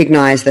of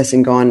recognized this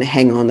and gone,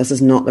 hang on, this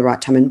is not the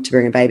right time to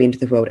bring a baby into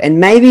the world. And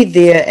maybe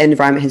their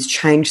environment has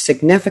changed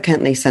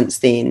significantly since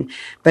then,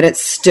 but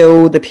it's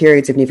still, the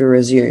periods have never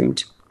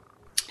resumed.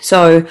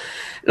 So,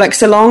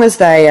 so long as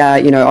they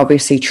are,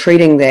 obviously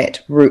treating that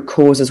root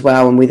cause as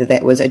well, and whether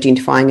that was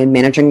identifying and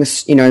managing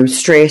this,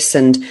 stress,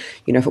 and,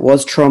 if it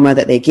was trauma,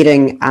 that they're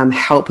getting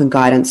help and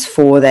guidance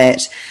for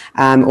that,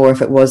 or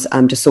if it was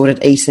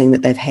disordered eating,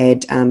 that they've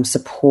had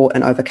support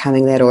in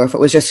overcoming that, or if it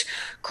was just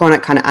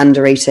chronic kind of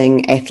under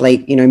eating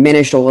athlete,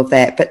 managed all of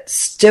that, but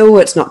still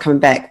it's not coming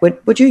back.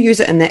 Would you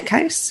use it in that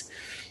case?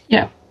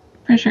 Yeah,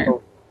 for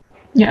sure.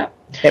 Yeah.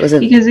 That was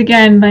because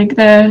again, like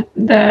the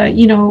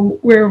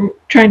we're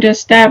trying to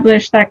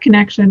establish that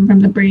connection from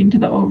the brain to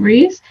the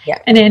ovaries,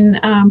 and in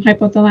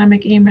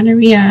hypothalamic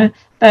amenorrhea,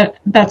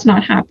 that's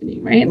not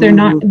happening, right? They're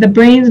not, the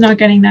brain's not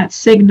getting that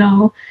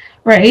signal,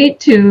 right,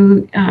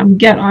 to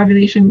get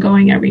ovulation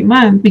going every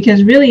month,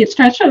 because really it's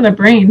stretched on the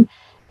brain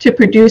to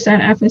produce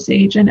that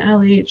FSH and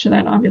LH so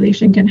that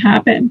ovulation can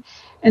happen.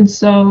 And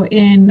so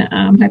in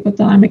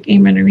hypothalamic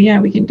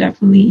amenorrhea, we can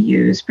definitely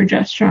use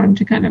progesterone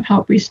to kind of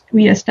help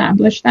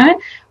reestablish that.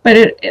 But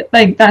it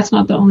that's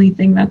not the only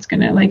thing that's going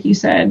to, like you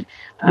said,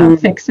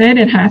 fix it.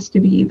 It has to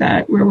be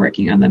that we're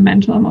working on the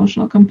mental,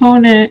 emotional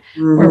component.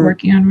 We're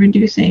working on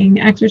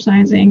reducing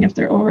exercising if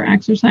they're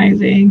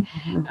over-exercising.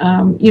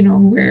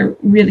 We're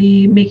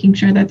really making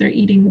sure that they're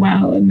eating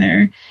well, and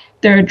they're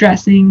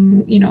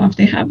addressing, if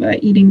they have a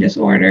eating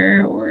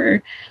disorder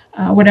or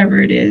whatever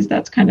it is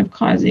that's kind of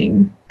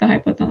causing the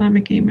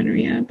hypothalamic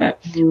amenorrhea. But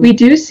we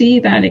do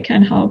see that it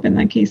can help in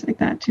that case like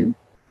that too.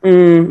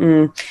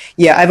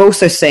 Yeah, I've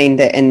also seen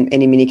that in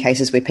many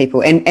cases where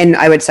people, and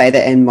I would say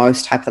that in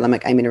most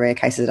hypothalamic amenorrhea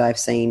cases that I've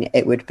seen,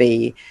 it would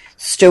be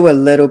still a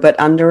little bit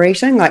under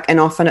eating, and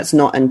often it's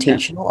not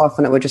intentional.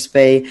 Often it would just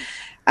be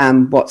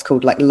what's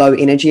called low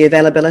energy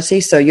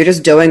availability. So you're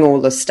just doing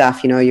all this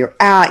stuff, you're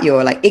out,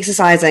 you're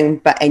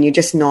exercising, and you're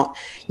just not,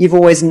 you've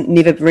always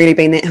never really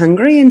been that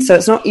hungry. And so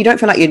it's not, you don't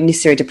feel like you're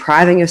necessarily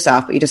depriving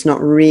yourself, but you're just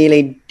not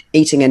really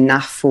eating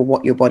enough for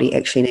what your body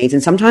actually needs.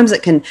 And sometimes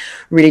it can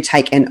really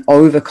take an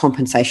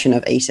overcompensation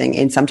of eating,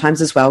 and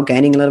sometimes as well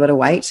gaining a little bit of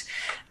weight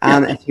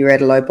if you're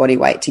at a low body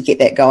weight to get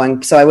that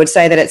going. So I would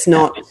say that it's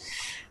not,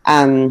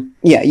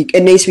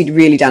 it needs to be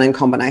really done in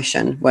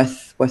combination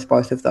with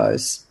both of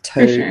those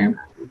two. For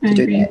sure. To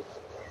do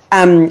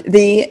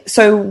that.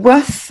 So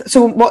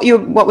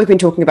what we've been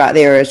talking about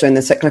there is doing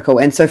the cyclical,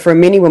 and so for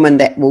many women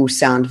that will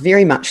sound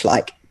very much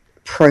like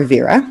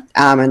Provera,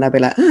 and they'll be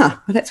like,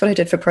 well, that's what I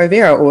did for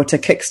Provera, or to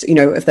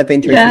kickstart, if they've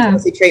been through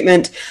fertility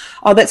treatment,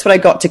 that's what I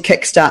got to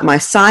kickstart my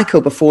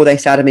cycle before they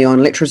started me on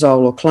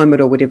letrozole or Clomid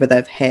or whatever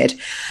they've had.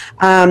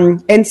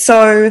 And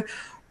so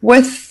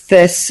with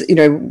this,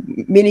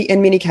 in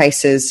many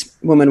cases,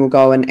 women will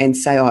go and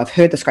say, I've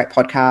heard this great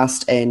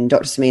podcast, and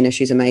Dr. Samina,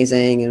 she's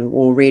amazing,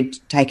 or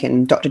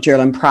taken Dr.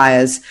 Geraldine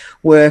Pryor's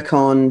work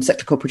on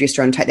cyclical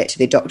progesterone and take that to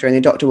their doctor, and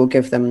their doctor will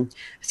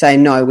say,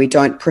 no, we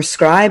don't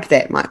prescribe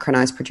that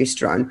micronized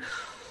progesterone.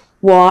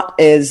 What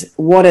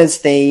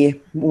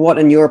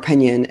in your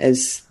opinion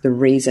is the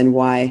reason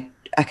why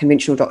a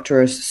conventional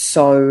doctor is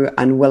so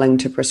unwilling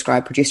to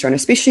prescribe progesterone,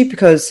 especially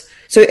because,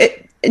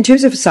 in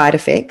terms of side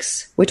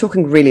effects, we're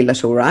talking really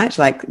little, right?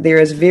 There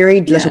is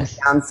very little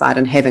downside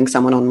in having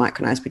someone on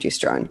micronized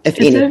progesterone, if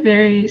any. It's a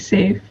very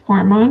safe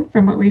hormone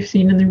from what we've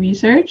seen in the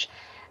research.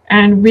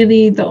 And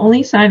really the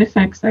only side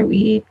effects that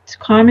we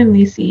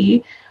commonly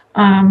see,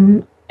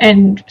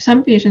 and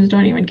some patients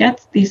don't even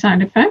get these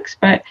side effects,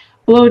 but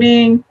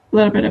bloating, a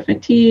little bit of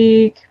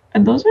fatigue,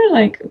 and those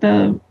are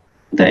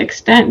the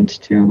extent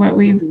to what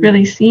we've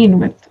really seen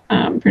with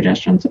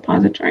progesterone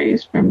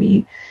suppositories from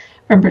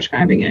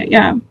prescribing it.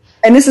 Yeah.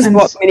 And this is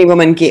what many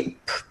women get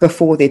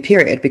before their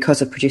period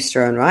because of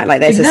progesterone, right?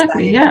 Like that's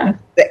exactly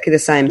the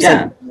same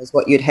symptom as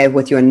what you'd have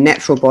with your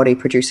natural body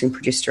producing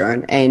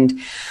progesterone.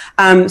 And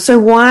so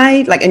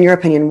why, like in your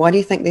opinion, why do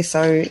you think they're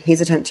so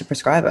hesitant to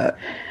prescribe it?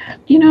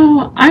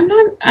 I'm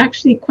not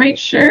actually quite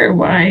sure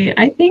why.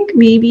 I think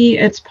maybe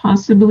it's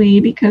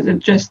possibly because of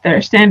just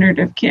their standard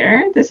of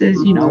care. This is,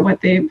 what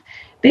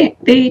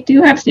they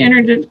do have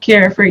standard of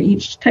care for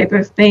each type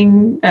of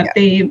thing that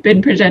they've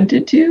been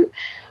presented to.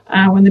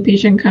 When the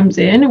patient comes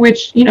in,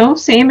 which,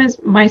 same as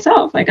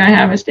myself, like I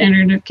have a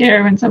standard of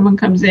care when someone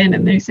comes in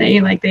and they say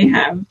like they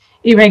have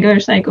irregular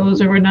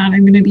cycles or whatnot,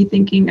 I'm going to be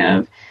thinking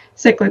of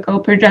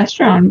cyclical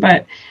progesterone,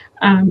 but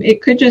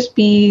it could just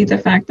be the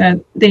fact that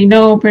they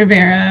know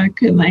Provera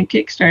could like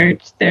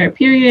kickstart their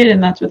period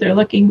and that's what they're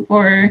looking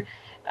for.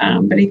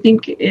 But I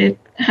think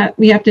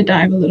we have to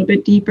dive a little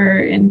bit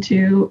deeper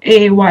into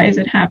why is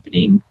it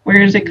happening?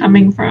 Where is it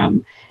coming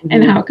from?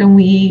 And how can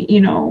we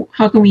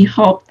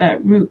help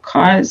that root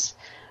cause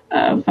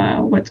of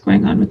what's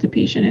going on with the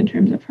patient in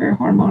terms of her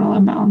hormonal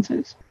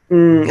imbalances?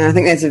 And I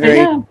think that's a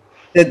very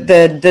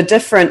the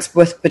difference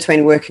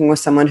between working with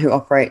someone who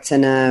operates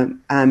in a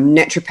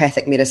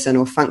naturopathic medicine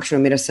or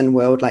functional medicine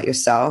world like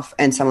yourself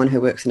and someone who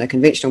works in a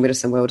conventional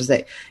medicine world is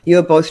that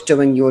you're both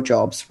doing your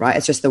jobs, right?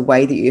 It's just the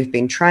way that you've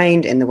been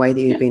trained and the way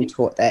that you've been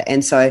taught that.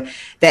 And so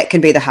that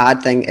can be the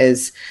hard thing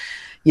is,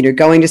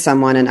 going to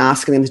someone and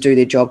asking them to do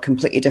their job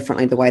completely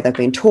differently the way they've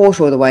been taught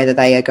or the way that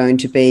they are going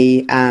to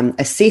be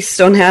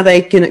assessed on how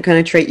they can kind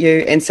of treat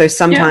you. And so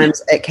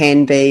sometimes it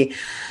can be,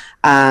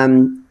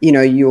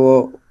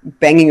 you're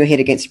banging your head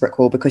against a brick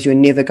wall because you're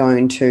never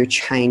going to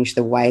change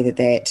the way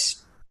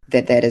that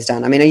is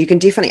done. I mean, you can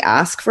definitely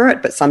ask for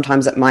it, but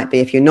sometimes it might be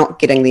if you're not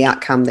getting the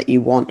outcome that you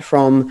want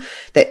from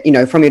that,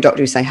 from your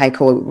doctor who say, hey,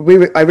 cool,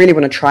 I really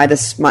want to try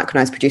this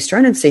micronized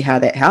progesterone and see how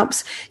that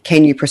helps.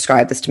 Can you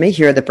prescribe this to me?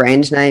 Here are the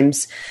brand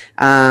names.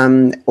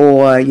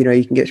 Or,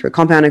 you can get through a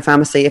compounding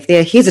pharmacy. If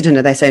they're hesitant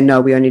and they say,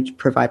 no, we only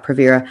provide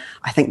Provera,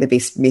 I think the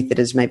best method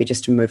is maybe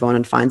just to move on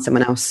and find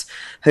someone else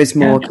who's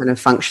more kind of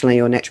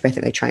functionally or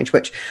naturopathically trained,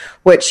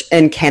 which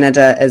in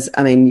Canada is,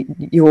 I mean,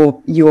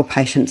 your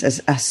patients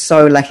are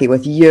so lucky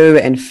with you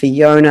and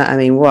Fiona. I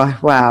mean,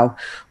 wow,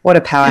 what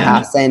a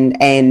powerhouse.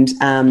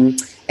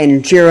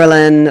 And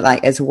Geraldine,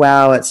 like as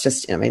well. It's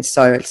just,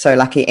 so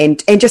lucky.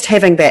 And just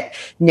having that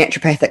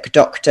naturopathic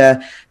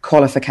doctor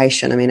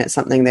qualification. I mean, it's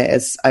something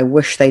that I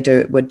wish they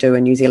would do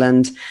in New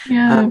Zealand.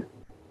 Yeah.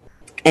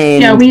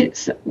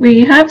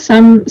 We have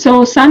some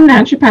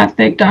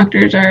naturopathic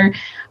doctors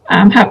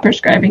have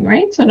prescribing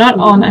rights. So not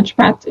all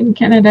naturopaths in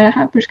Canada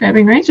have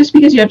prescribing rights just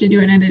because you have to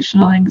do an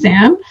additional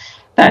exam.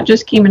 That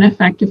just came in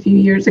effect a few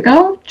years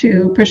ago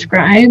to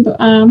prescribe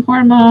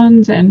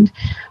hormones and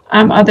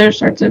other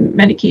sorts of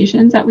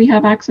medications that we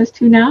have access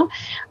to now.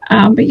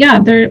 But yeah,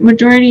 the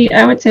majority,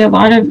 I would say a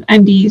lot of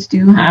NDs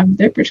do have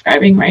their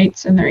prescribing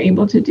rights and they're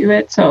able to do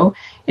it. So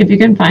if you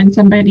can find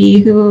somebody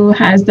who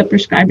has the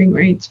prescribing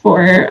rights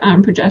for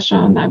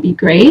progesterone, that'd be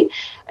great.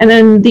 And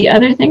then the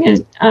other thing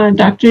is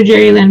Dr.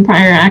 Jerry Lynn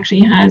Pryor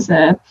actually has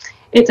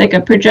it's like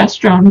a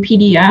progesterone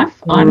PDF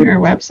on her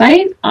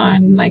website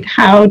on like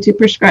how to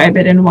prescribe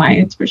it and why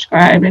it's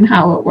prescribed and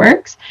how it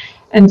works.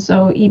 And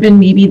so even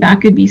maybe that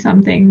could be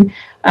something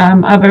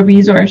of a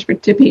resource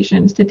to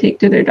patients to take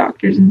to their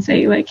doctors and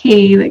say like,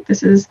 hey, like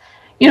this is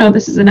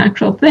an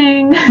actual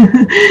thing.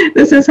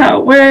 This is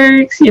how it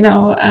works,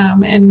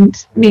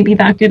 and maybe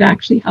that could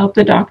actually help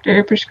the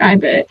doctor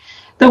prescribe it.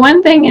 The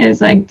one thing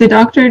is like the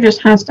doctor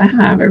just has to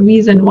have a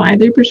reason why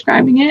they're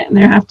prescribing it and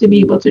they have to be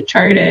able to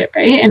chart it,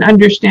 right? And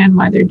understand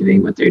why they're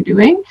doing what they're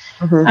doing,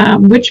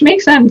 which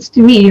makes sense to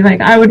me.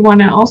 Like I would want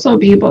to also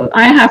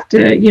I have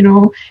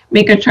to,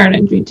 make a chart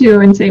entry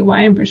too and say why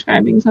I'm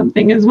prescribing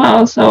something as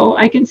well. So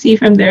I can see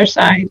from their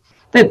side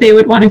that they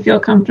would want to feel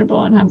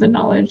comfortable and have the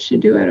knowledge to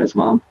do it as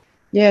well.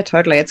 Yeah,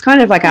 totally. It's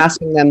kind of like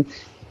asking them,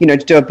 to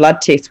do a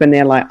blood test when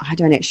they're like, I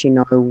don't actually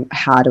know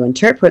how to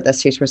interpret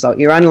this test result.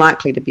 You're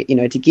unlikely to be,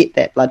 to get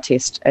that blood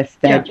test if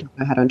they don't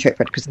know how to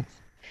interpret, because,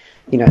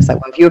 it's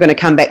like, well, if you're going to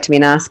come back to me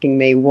and asking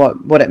me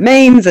what it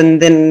means, and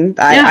then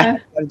I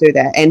have to do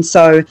that. And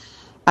so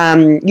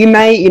you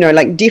may,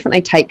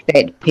 definitely take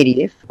that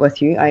PDF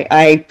with you.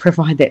 I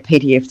provide that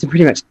PDF to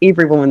pretty much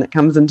every woman that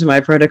comes into my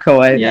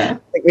protocol. I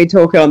think we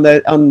talk on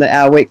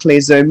our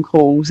weekly Zoom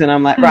calls, and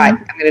I'm like, right,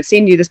 I'm going to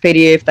send you this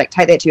PDF, like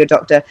take that to your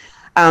doctor.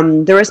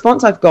 The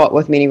response I've got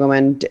with many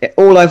women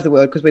all over the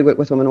world, because we work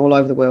with women all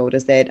over the world,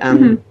 is that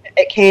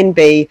it can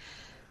be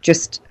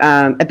just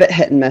a bit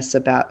hit and miss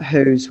about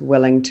who's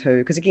willing to.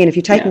 Because again, if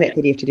you're taking that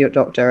PDF to your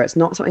doctor, it's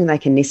not something they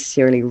can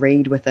necessarily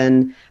read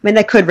within. I mean,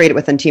 they could read it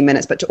within 10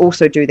 minutes, but to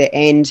also do that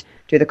and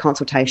do the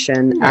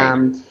consultation,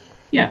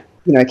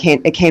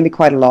 it can be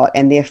quite a lot.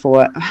 And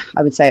therefore,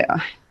 I would say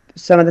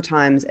some of the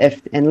times,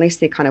 unless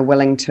they're kind of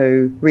willing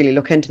to really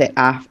look into that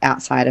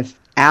outside of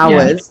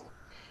hours.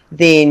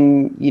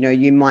 Then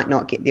you might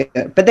not get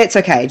there, but that's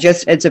okay.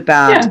 Just it's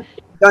about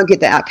don't get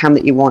the outcome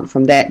that you want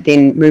from that,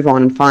 then move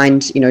on and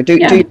find do some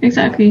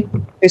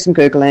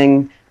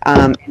Googling,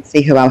 and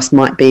see who else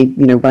might be,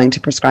 willing to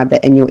prescribe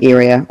that in your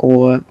area,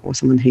 or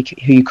someone who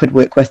you could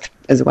work with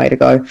is a way to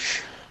go.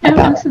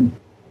 Yeah, awesome.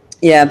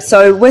 Yeah.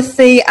 So with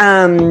the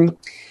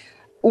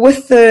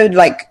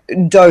like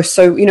dose,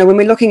 so when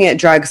we're looking at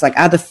drugs like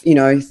other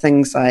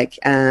things like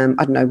I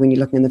don't know, when you're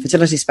looking in the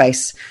fertility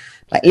space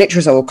like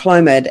letrozole or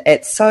Clomid,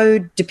 it's so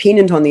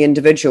dependent on the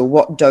individual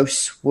what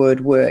dose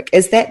would work.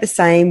 Is that the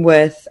same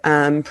with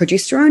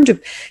progesterone?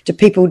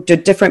 Do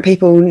different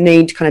people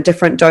need kind of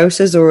different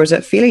doses, or is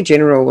it fairly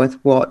general with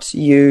what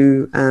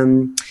you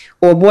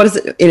or what is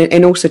it?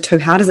 And also too,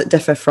 how does it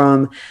differ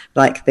from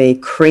like the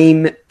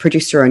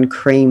progesterone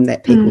cream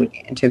that people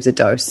get in terms of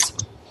dose?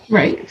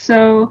 Right.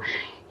 So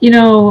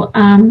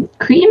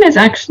cream is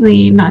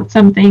actually not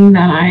something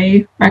that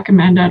I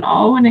recommend at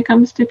all when it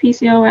comes to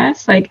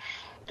PCOS,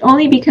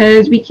 only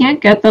because we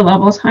can't get the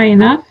levels high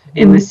enough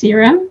in the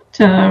serum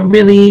to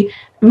really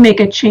make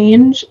a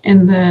change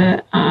in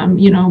the,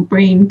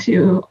 brain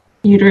to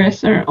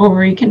uterus or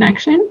ovary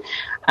connection.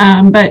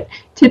 But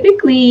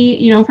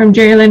typically, from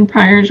Jerry Lynn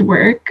Pryor's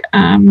work,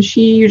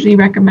 she usually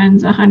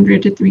recommends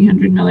 100 to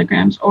 300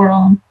 milligrams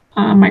oral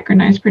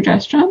micronized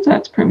progesterone, so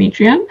that's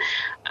Prometrium.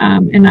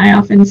 And I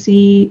often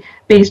see,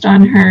 based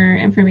on her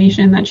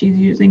information, that she's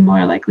using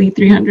more likely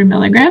 300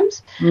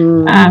 milligrams.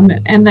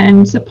 And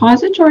then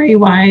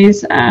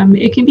suppository-wise,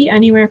 it can be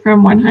anywhere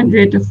from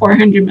 100 to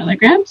 400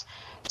 milligrams.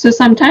 So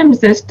sometimes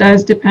this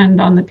does depend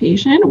on the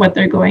patient, what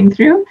they're going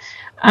through.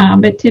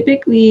 But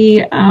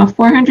typically,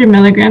 400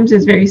 milligrams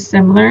is very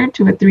similar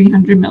to a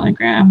 300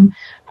 milligram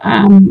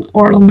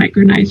oral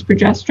micronized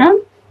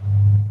progesterone.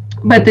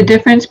 But the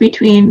difference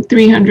between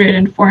 300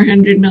 and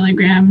 400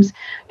 milligrams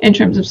in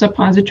terms of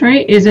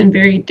suppository isn't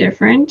very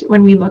different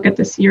when we look at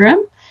the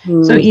serum.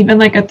 So even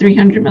like a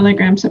 300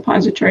 milligram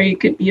suppository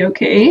could be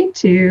okay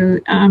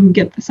to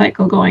get the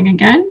cycle going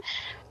again.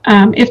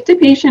 If the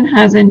patient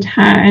hasn't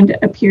had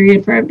a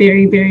period for a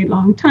very, very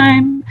long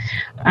time,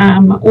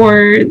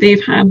 or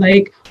they've had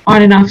like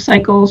on and off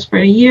cycles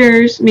for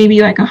years,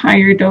 maybe like a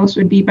higher dose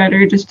would be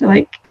better, just to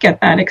like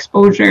get that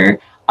exposure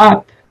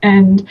up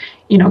and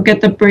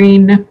get the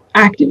brain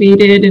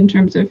activated in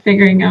terms of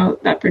figuring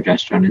out that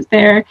progesterone is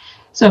there.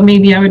 So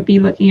maybe I would be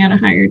looking at a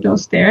higher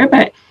dose there.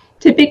 But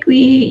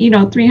typically,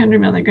 300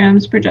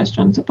 milligrams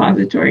progesterone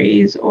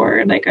suppositories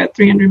or like a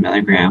 300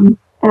 milligram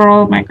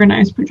oral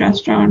micronized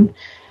progesterone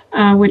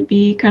would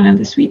be kind of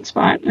the sweet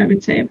spot, I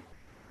would say.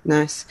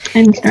 Nice.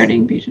 In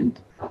starting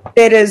patients.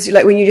 That is,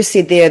 like when you just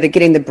said there, that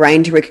getting the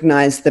brain to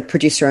recognize the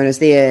progesterone is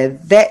there,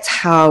 that's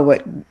how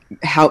it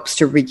helps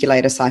to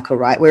regulate a cycle,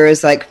 right?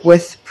 Whereas like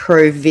with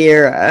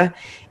Provera,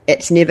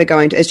 it's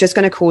just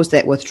going to cause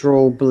that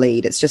withdrawal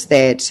bleed. It's just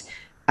that,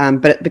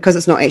 but because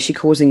it's not actually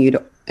causing you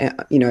to,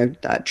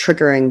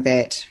 triggering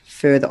that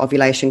further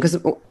ovulation, because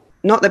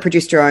not that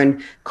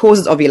progesterone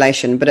causes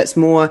ovulation, but it's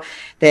more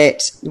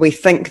that we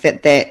think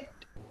that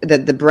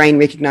the brain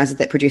recognizes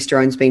that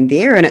progesterone's been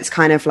there, and it's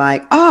kind of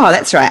like, oh,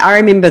 that's right, I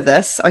remember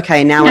this.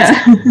 Okay, now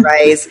it's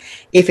raise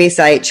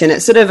FSH, and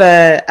it's sort of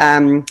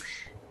a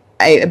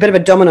bit of a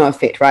domino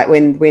effect, right?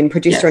 When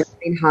progesterone's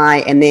been high,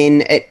 and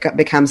then it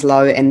becomes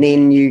low, and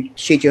then you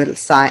shed your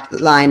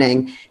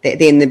lining, that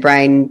then the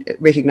brain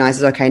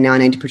recognizes, okay, now I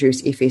need to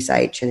produce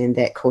FSH, and then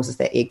that causes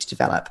that egg to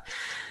develop.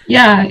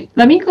 Yeah,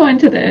 let me go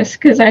into this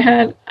because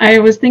I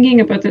was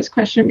thinking about this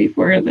question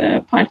before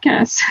the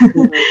podcast,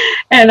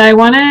 and I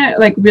want to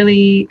like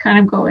really kind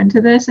of go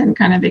into this and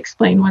kind of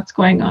explain what's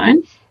going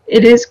on.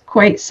 It is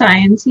quite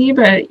sciencey,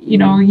 but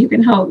you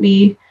can help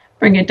me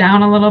bring it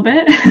down a little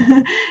bit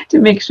to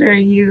make sure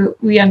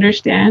we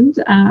understand,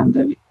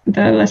 the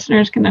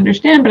listeners can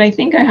understand. But I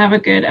think I have a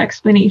good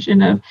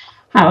explanation of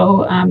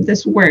how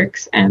this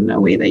works and a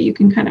way that you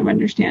can kind of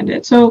understand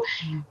it. So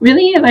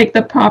really, like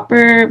the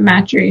proper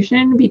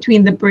maturation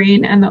between the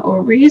brain and the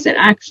ovaries, it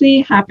actually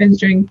happens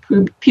during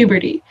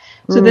puberty.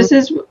 So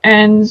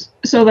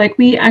so like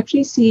we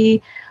actually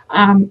see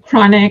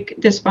chronic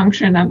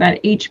dysfunction of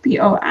that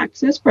HPO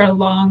axis for a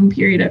long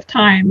period of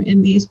time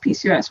in these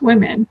PCOS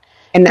women.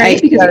 And the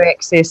HPO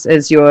axis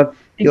is your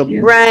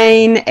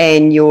brain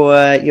and your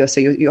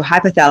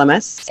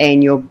hypothalamus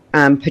and your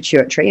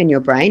pituitary in your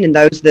brain, and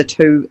those are the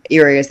two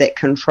areas that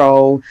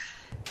control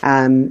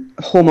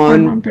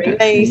hormone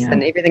release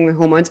and everything with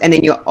hormones. And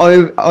then your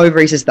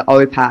ovaries is the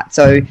O part.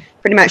 So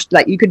pretty much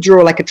like you could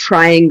draw like a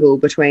triangle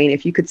between,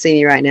 if you could see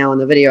me right now on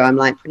the video, I'm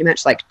like pretty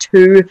much like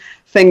two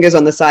fingers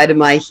on the side of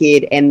my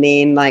head and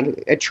then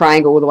like a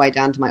triangle all the way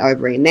down to my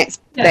ovary, and that's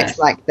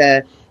like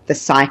the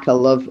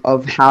cycle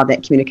of how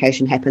that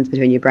communication happens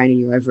between your brain and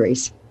your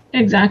ovaries.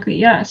 Exactly,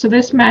 yeah. So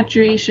this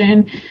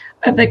maturation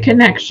of the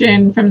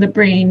connection from the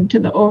brain to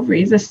the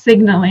ovaries, the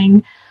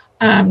signaling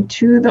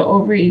to the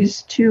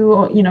ovaries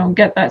to,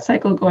 get that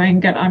cycle going,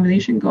 get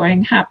ovulation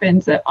going,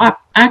 happens. The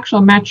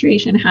actual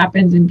maturation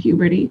happens in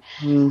puberty.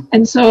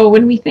 And so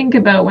when we think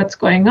about what's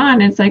going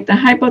on, it's like the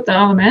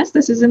hypothalamus,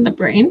 this is in the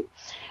brain,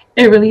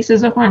 it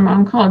releases a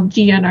hormone called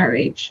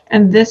GnRH.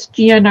 And this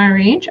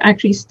GnRH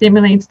actually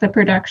stimulates the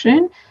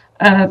production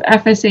of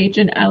FSH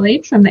and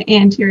LH from the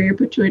anterior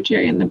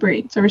pituitary in the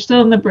brain. So we're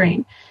still in the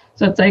brain.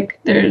 So it's like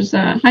there's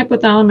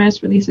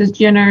hypothalamus releases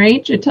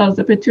GnRH. It tells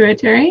the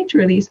pituitary to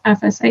release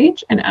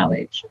FSH and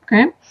LH.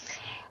 Okay.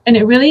 And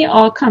it really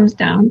all comes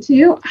down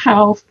to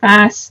how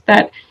fast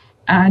that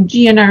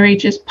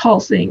GnRH is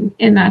pulsing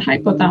in that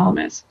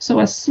hypothalamus. So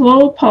a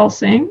slow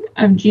pulsing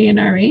of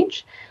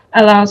GnRH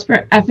allows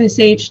for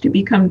FSH to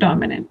become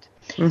dominant.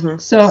 Mm-hmm.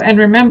 So, and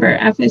remember,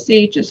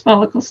 FSH is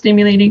follicle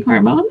stimulating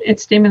hormone. It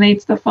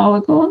stimulates the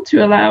follicle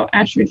to allow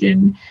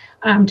estrogen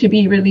to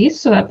be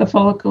released so that the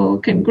follicle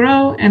can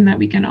grow and that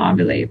we can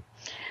ovulate.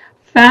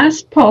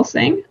 Fast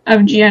pulsing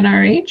of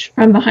GnRH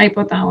from the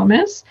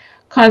hypothalamus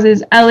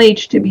causes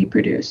LH to be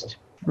produced.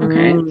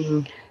 Okay.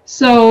 Mm.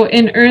 So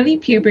in early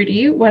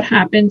puberty, what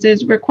happens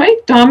is we're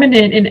quite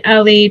dominant in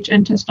LH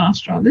and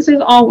testosterone. This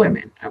is all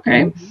women.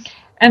 Okay. Mm-hmm.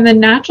 And the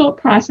natural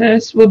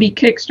process will be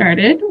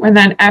kickstarted when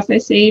that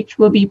FSH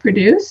will be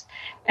produced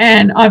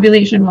and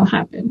ovulation will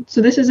happen.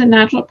 So this is a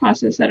natural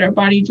process that our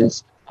body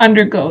just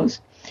undergoes.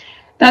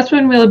 That's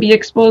when we'll be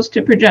exposed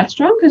to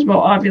progesterone because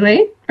we'll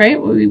ovulate,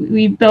 right?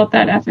 We built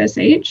that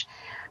FSH.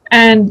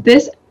 And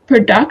this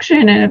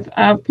production of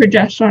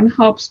progesterone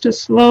helps to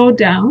slow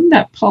down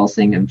that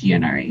pulsing of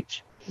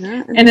GnRH.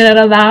 Yeah. And it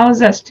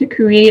allows us to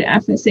create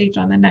FSH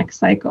on the next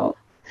cycle.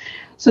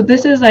 So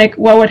this is like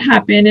what would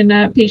happen in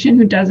a patient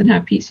who doesn't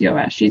have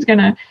PCOS. She's going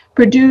to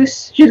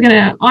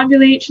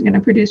ovulate, she's going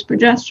to produce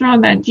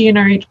progesterone, that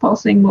GnRH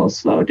pulsing will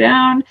slow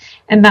down,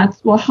 and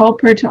that will help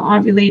her to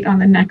ovulate on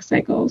the next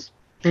cycles.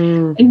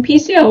 Mm. In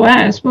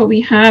PCOS, what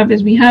we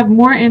have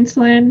more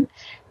insulin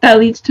that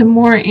leads to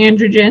more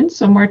androgen,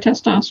 so more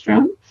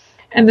testosterone.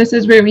 And this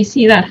is where we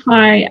see that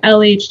high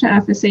LH to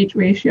FSH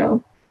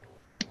ratio.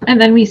 And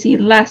then we see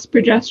less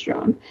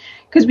progesterone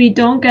because we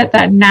don't get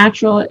that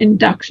natural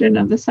induction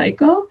of the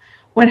cycle.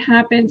 What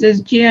happens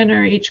is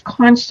GnRH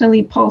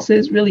constantly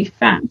pulses really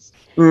fast.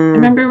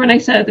 Remember when I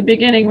said at the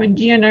beginning, when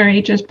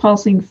GnRH is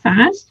pulsing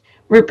fast,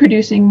 we're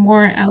producing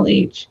more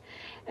LH.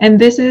 And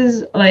this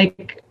is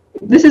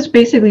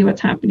basically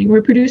what's happening.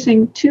 We're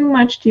producing too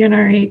much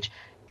GnRH,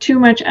 too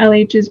much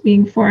LH is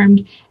being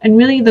formed, and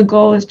really the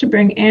goal is to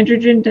bring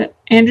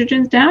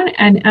androgens down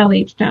and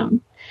LH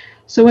down.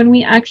 So when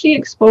we actually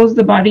expose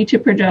the body to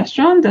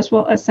progesterone, this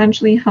will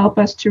essentially help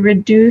us to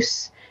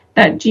reduce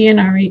that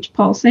GnRH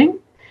pulsing,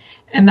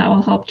 and that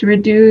will help to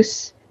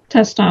reduce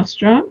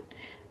testosterone.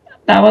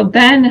 That will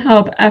then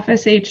help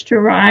FSH to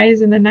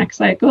rise in the next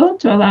cycle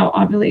to allow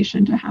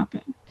ovulation to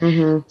happen.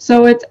 Mm-hmm.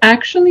 So it's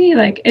actually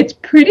it's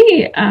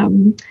pretty,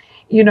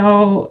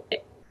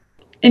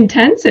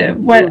 intensive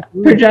what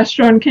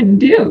progesterone can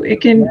do.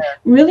 It can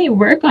really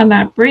work on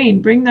that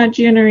brain, bring that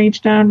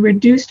GnRH down,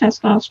 reduce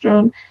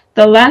testosterone.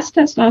 The less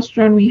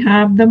testosterone we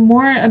have, the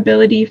more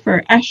ability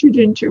for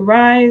estrogen to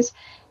rise,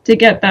 to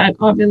get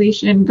that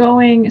ovulation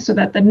going so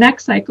that the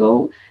next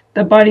cycle,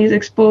 the body is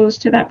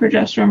exposed to that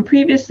progesterone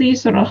previously,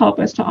 so it'll help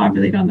us to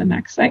ovulate on the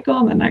next cycle,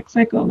 and the next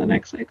cycle, and the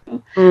next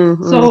cycle.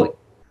 Mm-hmm. So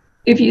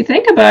if you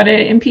think about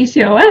it, in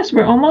PCOS,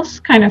 we're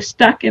almost kind of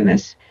stuck in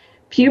this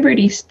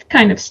puberty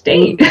kind of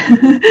state,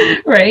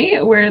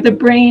 right? Where the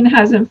brain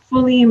hasn't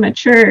fully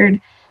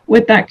matured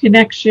with that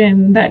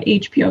connection, that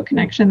HPO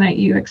connection that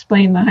you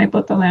explained, the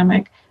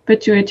hypothalamic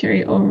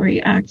pituitary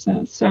ovary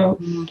axis. So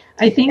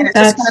I think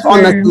that's just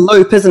kind of on the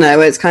loop, isn't it?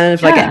 Where it's kind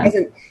of like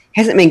it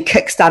hasn't been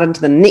kickstarted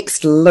into the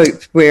next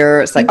loop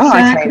where it's like,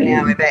 exactly. Okay,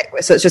 now we're back.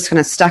 So it's just kind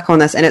of stuck on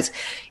this, and it's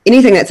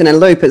anything that's in a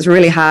loop, it's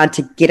really hard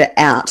to get it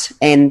out.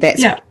 And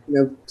that's,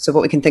 so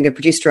what we can think of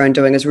progesterone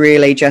doing is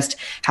really just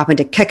helping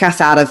to kick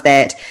us out of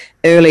that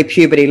early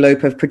puberty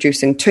loop of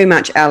producing too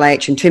much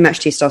LH and too much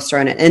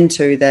testosterone and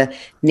into the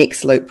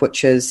next loop,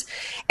 which is,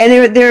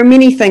 and there are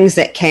many things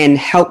that can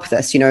help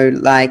this,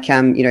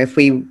 if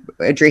we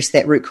address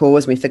that root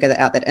cause and we figure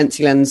out that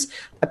insulin's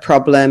a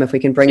problem, if we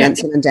can bring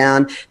insulin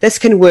down, this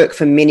can work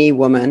for many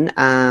women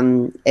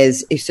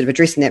as sort of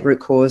addressing that root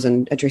cause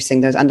and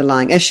addressing those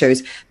underlying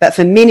issues. But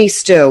for many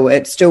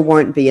it still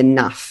won't be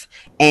enough.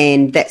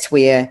 And that's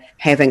where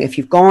if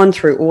you've gone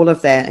through all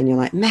of that and you're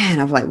like, man,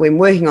 I've been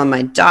working on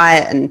my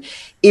diet and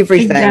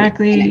everything, and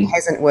it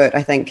hasn't worked.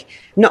 I think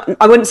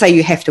I wouldn't say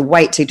you have to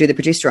wait to do the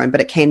progesterone,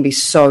 but it can be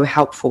so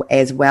helpful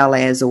as well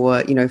as,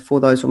 for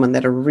those women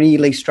that are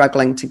really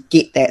struggling to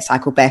get that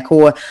cycle back,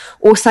 or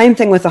same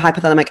thing with the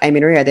hypothalamic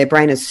amenorrhea. Their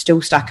brain is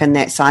still stuck in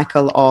that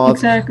cycle of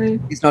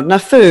there's not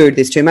enough food,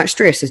 there's too much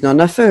stress, there's not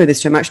enough food,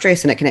 there's too much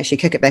stress, and it can actually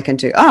kick it back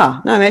into,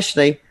 no,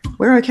 actually,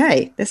 we're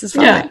okay. This is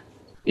fine.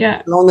 Yeah.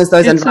 As long as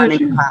those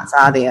environmental parts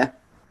are there.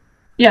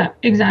 Yeah,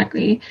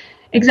 exactly.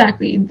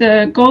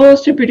 The goal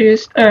is to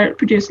produce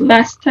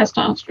less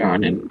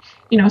testosterone.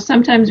 And,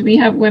 sometimes we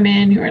have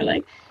women who are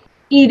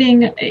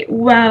eating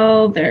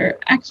well, they're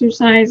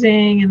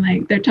exercising,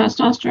 and their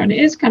testosterone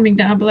is coming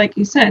down. But like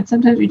you said,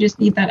 sometimes we just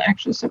need that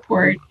extra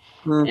support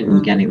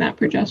in getting that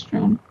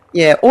progesterone.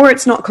 Yeah, or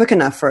it's not quick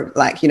enough for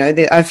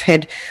I've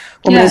had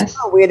women as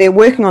well where they're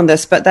working on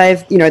this, but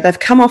they've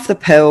come off the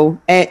pill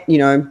at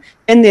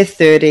in their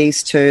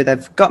 30s too.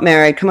 They've got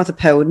married, come off the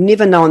pill,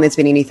 never known there's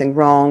been anything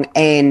wrong,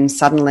 and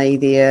suddenly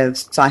their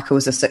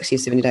cycles are 60 or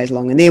 70 days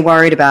long, and they're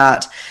worried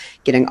about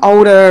getting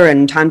older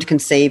and time to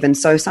conceive. And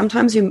so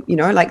sometimes, you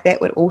know, like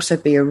that would also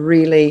be a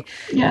really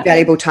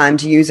valuable time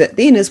to use it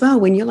then as well,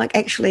 when you're like,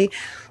 actually,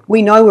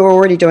 we know we're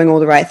already doing all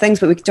the right things,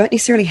 but we don't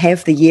necessarily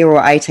have the year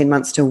or 18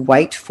 months to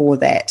wait for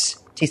that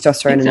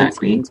testosterone and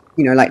insulin,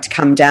 you know, like to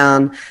come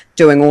down,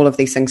 doing all of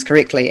these things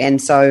correctly.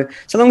 And so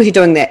long as you're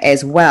doing that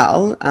as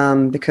well,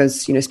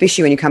 because, you know,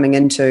 especially when you're coming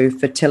into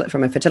fertility,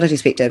 from a fertility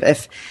perspective,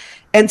 if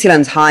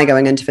insulin's high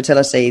going into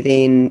fertility,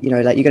 then, you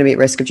know, like you're going to be at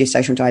risk of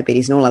gestational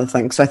diabetes and all other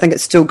things. So I think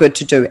it's still good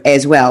to do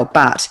as well,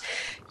 but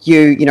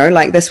you know,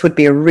 like this would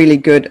be a really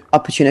good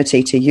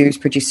opportunity to use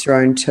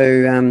progesterone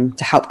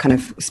to help kind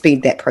of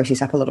speed that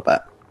process up a little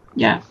bit.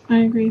 Yeah, I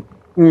agree.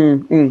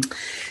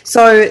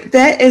 So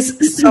that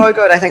is so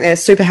good. I think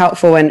that's super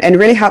helpful and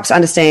really helps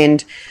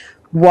understand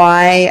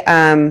why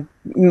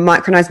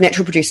micronized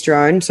natural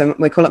progesterone, so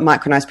we call it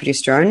micronized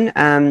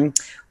progesterone,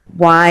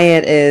 why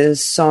it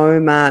is so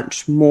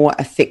much more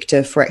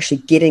effective for actually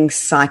getting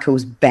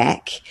cycles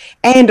back,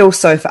 and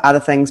also for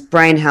other things,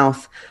 brain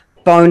health,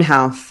 bone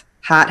health,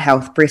 heart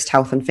health, breast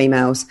health in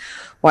females,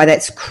 why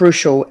that's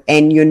crucial,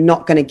 and you're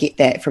not going to get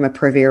that from a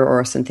Provera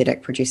or a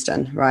synthetic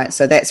progestin, right?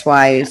 So that's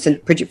why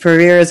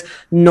Provera is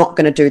not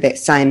going to do that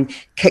same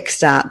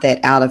kickstart that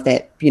out of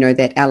that, you know,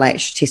 that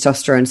LH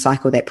testosterone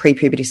cycle, that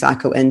pre-puberty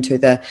cycle into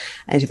the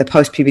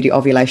post-puberty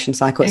ovulation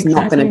cycle. It's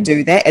not going to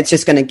do that. It's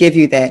just going to give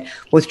you that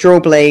withdrawal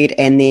bleed,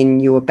 and then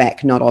you're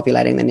back not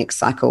ovulating the next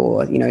cycle.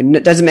 Or, you know,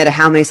 it doesn't matter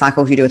how many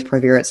cycles you do with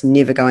Provera, it's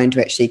never going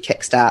to actually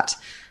kickstart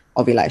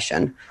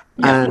ovulation.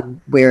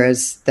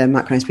 Whereas the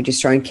micronized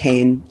progesterone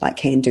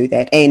can do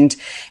that, and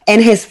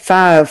has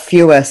far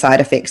fewer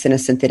side effects than a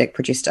synthetic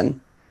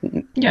progestin.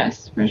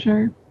 Yes, for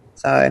sure.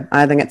 So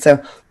I think it's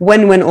a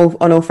win-win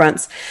on all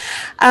fronts.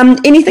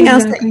 Anything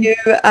else that you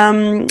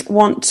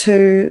want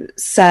to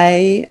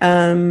say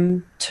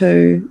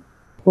to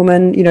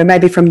women, you know,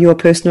 maybe from your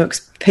personal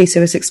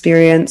PCOS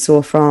experience,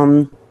 or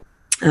from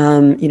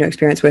you know,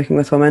 experience working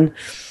with women?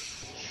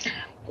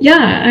 Yeah,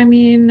 I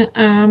mean,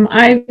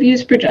 I've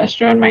used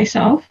progesterone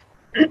myself.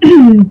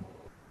 And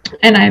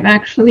I've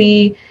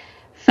actually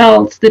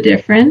felt the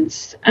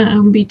difference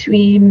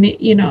between,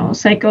 you know,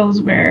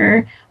 cycles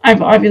where I've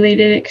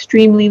ovulated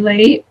extremely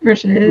late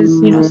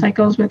versus, you know,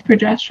 cycles with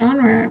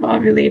progesterone where I've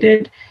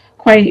ovulated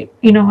quite,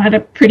 you know, at a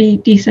pretty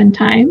decent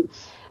time.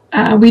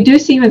 We do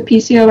see with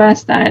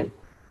PCOS that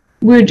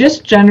we're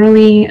just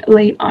generally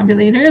late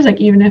ovulators. Like,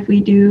 even if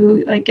we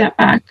do like get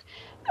back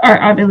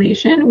our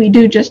ovulation, we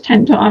do just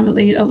tend to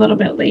ovulate a little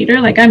bit later.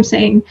 Like I'm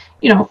saying,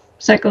 you know,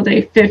 cycle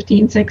day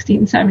 15,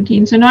 16,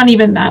 17, so not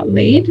even that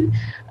late.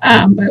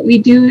 But we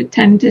do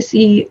tend to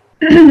see,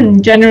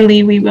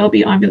 generally we will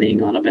be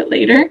ovulating a little bit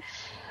later.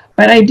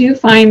 But I do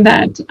find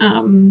that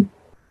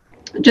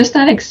just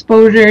that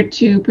exposure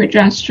to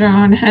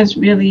progesterone has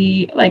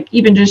really, like,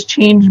 even just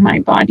changed my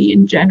body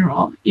in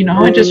general. You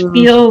know, it just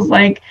feels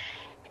like,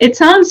 it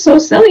sounds so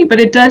silly,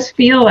 but it does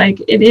feel like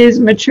it is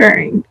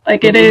maturing.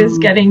 Like it is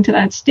getting to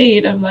that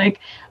state of like,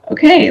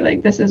 okay,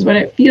 like this is what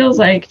it feels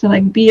like to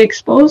like be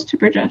exposed to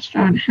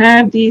progesterone,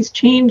 have these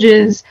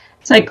changes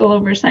cycle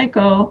over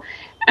cycle,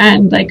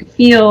 and like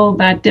feel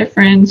that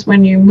difference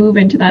when you move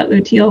into that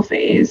luteal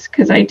phase.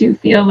 Because I do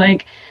feel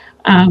like,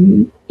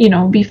 you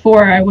know,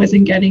 before I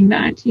wasn't getting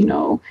that, you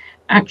know,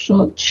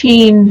 actual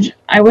change.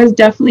 I was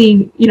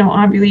definitely, you know,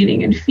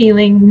 ovulating and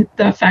feeling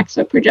the effects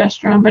of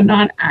progesterone, but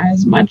not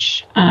as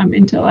much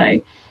until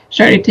I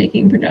started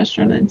taking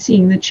progesterone and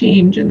seeing the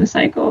change in the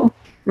cycle.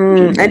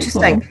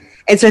 Interesting. Cool.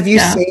 And so have you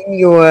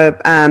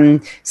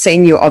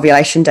seen your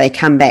ovulation day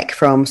come back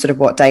from sort of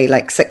what day,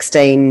 like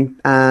 16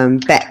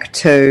 back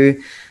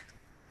to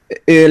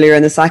earlier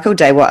in the cycle,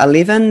 day what,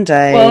 11,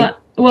 day?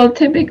 Well,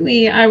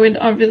 typically I would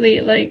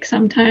ovulate like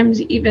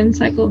sometimes even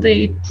cycle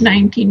day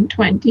 19,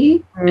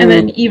 20, and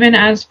then even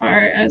as far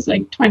as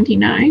like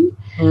 29.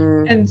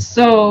 And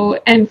so,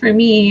 and for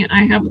me,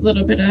 I have a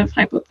little bit of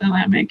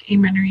hypothalamic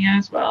amenorrhea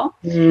as well.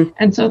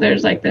 And so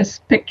there's like this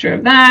picture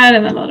of that,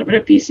 and then a little bit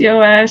of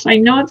PCOS. I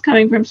know it's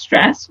coming from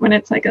stress when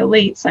it's like a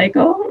late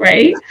cycle,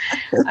 right?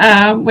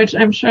 Which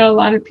I'm sure a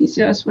lot of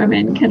PCOS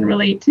women can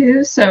relate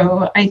to.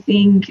 So I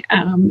think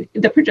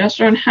the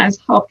progesterone has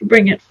helped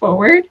bring it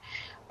forward.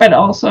 But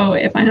also,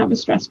 if I have a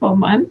stressful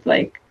month,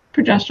 like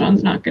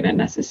progesterone's not going to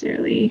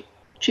necessarily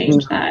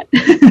change that.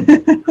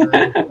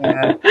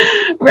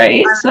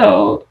 Right?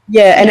 So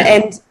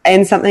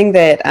and something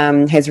that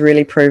has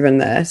really proven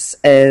this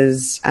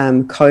is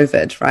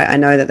COVID, right? I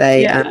know that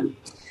they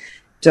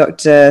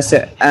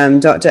Dr.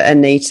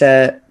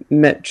 Anita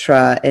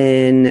Mitra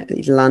in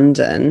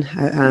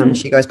London,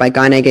 she goes by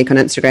Gynae Geek on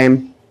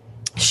Instagram.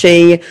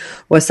 She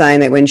was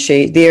saying that when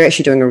she's going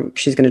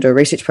to do a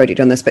research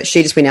project on this, but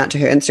she just went out to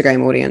her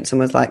Instagram audience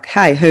and was like,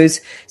 hey, whose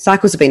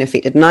cycles have been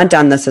affected? And I'd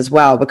done this as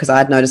well because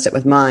I'd noticed it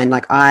with mine.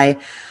 Like my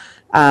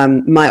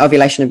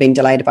ovulation had been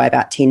delayed by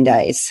about 10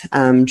 days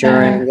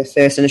during the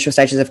first initial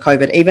stages of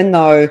COVID, even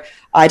though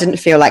I didn't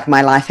feel like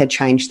my life had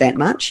changed that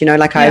much. You know,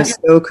 like I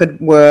still could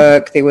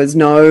work. There was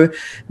no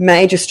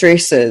major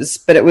stresses,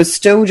 but it was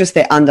still just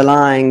that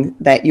underlying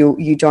that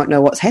you don't know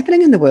what's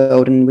happening in the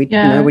world. And we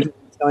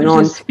going There's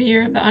on. just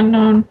fear of the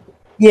unknown.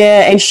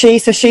 Yeah, and she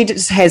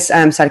just has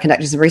started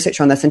conducting some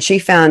research on this, and she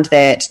found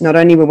that not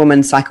only were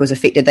women's cycles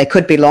affected, they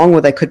could be long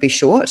or they could be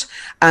short,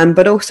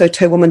 but also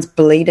too, women's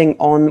bleeding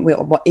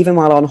even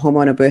while on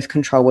hormone or birth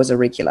control was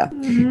irregular.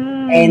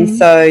 And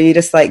so you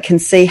just like can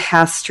see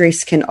how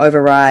stress can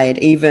override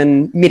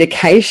even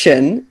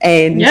medication,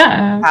 and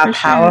how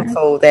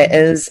powerful that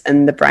is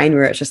in the brain,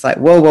 where it's just like,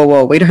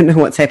 whoa, we don't know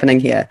what's happening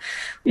here.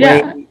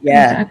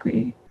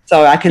 Exactly.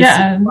 So I can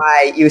see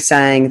why you're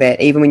saying that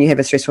even when you have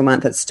a stressful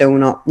month, it's still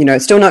not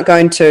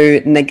going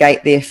to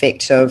negate the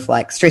effect of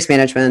like stress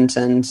management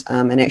and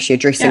actually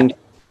addressing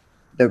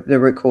the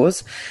root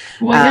cause.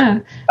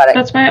 Well,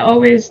 that's why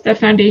always the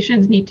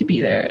foundations need to be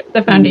there.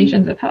 The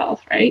foundations of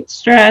health, right?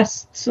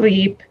 Stress,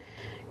 sleep,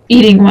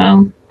 eating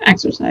well,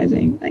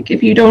 exercising. Like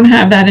if you don't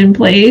have that in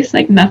place,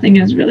 like nothing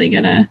is really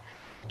gonna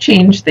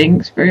change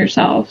things for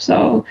yourself.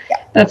 So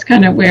that's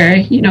kind of where,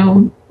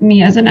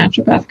 me as a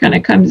naturopath kind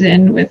of comes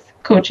in with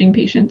coaching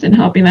patients and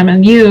helping them,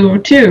 and you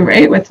too,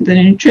 right, with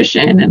the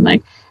nutrition and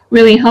like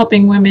really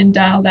helping women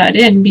dial that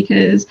in,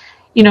 because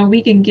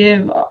we can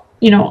give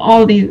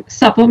all these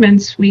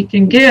supplements we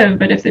can give,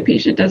 but if the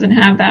patient doesn't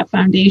have that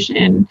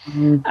foundation,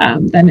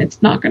 then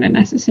it's not going to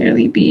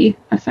necessarily be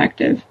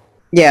effective.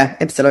 Yeah,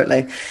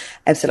 absolutely.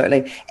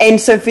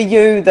 And so for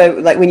you, though,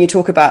 like when you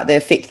talk about the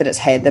effect that it's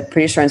had, the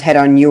progesterone's had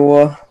on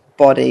your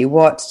body,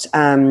 what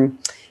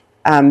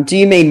do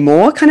you mean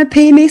more kind of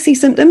PMS-y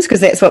symptoms? Because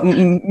that's what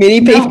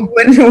many people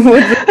would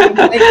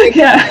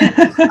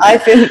I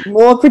feel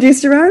more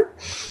progesterone?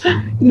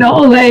 No,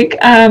 like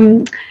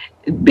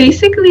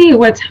basically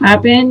what's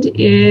happened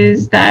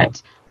is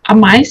that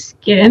my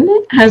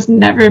skin has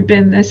never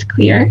been this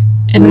clear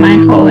in my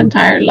whole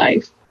entire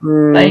life.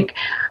 Like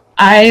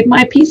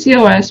my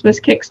PCOS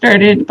was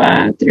kickstarted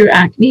through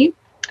acne.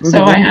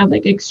 So I had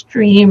like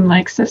extreme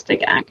like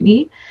cystic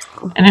acne.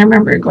 And I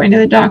remember going to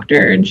the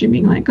doctor and she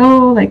being like,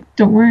 oh, like,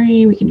 don't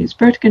worry, we can use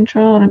birth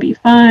control, it'll be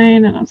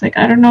fine. And I was like,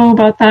 I don't know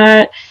about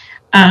that.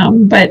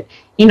 But,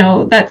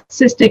 that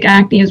cystic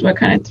acne is what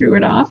kind of threw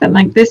it off. And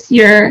like this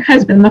year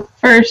has been the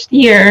first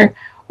year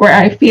where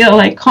I feel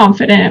like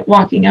confident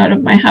walking out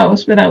of my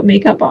house without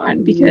makeup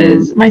on,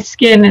 because my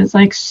skin is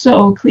like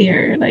so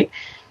clear, like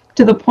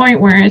to the point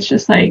where it's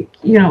just like,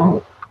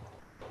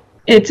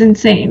 it's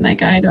insane.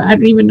 Like I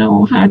don't even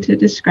know how to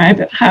describe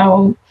it,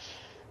 how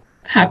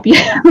happy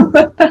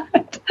about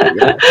that.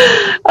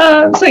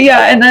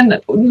 And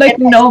then like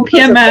no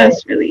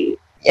PMS really.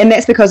 And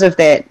that's because of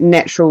that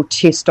natural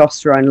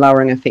testosterone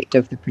lowering effect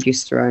of the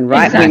progesterone,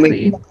 right? Exactly. When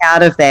we get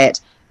out of that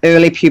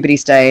early puberty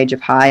stage of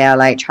high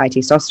LH, high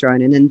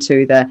testosterone, and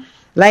into the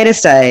later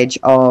stage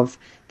of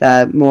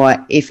the more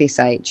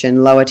FSH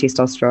and lower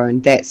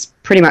testosterone, that's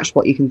pretty much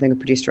what you can think of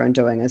progesterone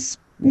doing, is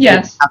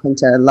helping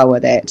to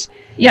lower that.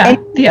 Yeah,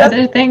 and the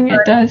other thing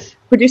it does.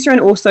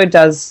 Progesterone also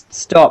does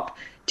stop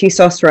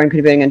testosterone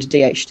converting into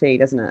DHT,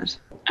 doesn't it?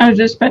 I was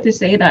just about to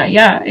say that.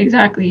 Yeah,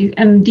 exactly.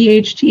 And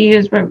DHT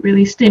is what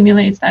really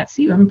stimulates that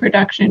sebum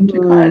production to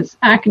cause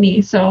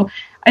acne. So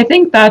I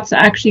think that's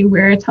actually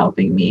where it's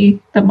helping me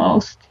the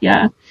most.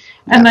 Yeah.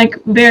 And like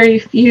very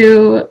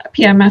few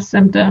PMS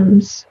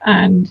symptoms,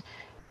 and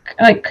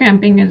like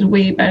cramping is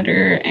way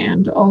better.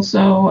 And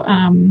also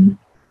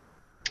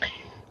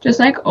just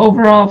like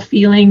overall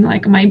feeling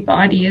like my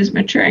body is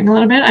maturing a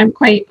little bit. I'm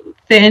quite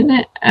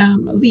thin,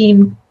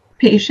 lean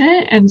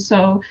patient, and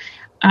so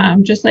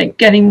just like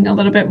getting a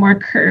little bit more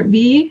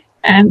curvy,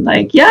 and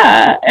like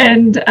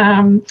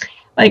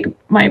like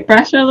my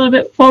breasts are a little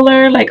bit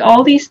fuller, like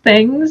all these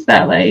things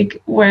that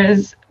like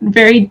was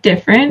very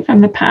different from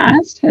the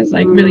past has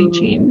like really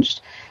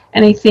changed.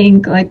 And I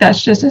think like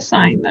that's just a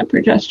sign that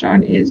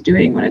progesterone is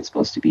doing what it's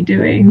supposed to be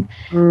doing,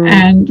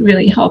 and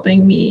really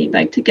helping me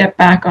like to get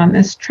back on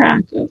this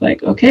track of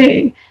like,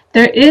 okay,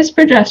 there is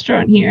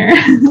progesterone here.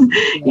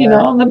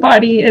 The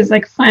body is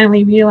like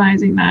finally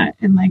realizing that,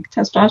 and like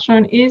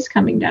testosterone is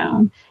coming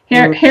down.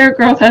 Hair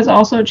growth has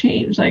also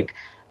changed, like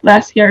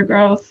less hair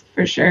growth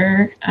for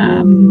sure.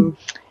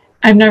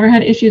 I've never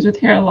had issues with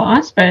hair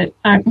loss, but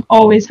I've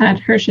always had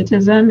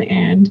hirsutism,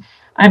 and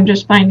I'm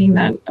just finding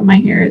that my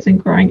hair isn't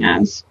growing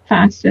as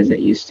fast as it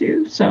used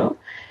to. So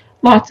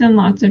lots and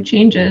lots of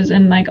changes,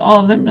 and like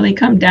all of them really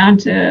come down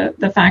to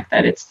the fact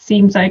that it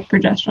seems like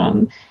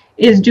progesterone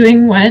is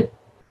doing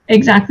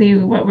exactly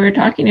what we're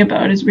talking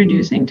about, is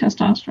reducing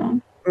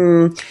testosterone.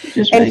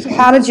 And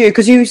how did you,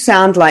 because you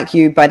sound like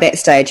you by that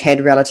stage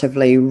had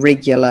relatively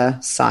regular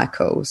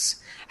cycles,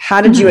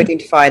 how did you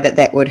identify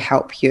that would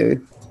help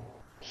you?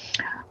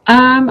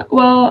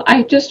 Well,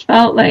 I just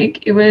felt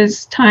like it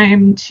was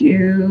time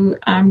to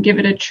give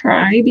it a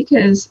try,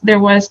 because there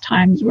was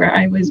times where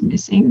I was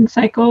missing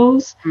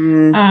cycles,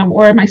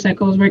 or my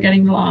cycles were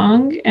getting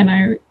long,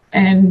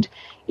 and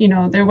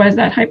there was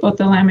that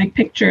hypothalamic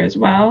picture as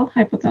well,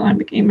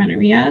 hypothalamic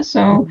amenorrhea.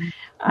 So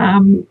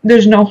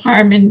there's no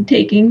harm in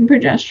taking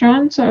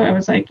progesterone. So I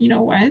was like, you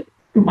know what?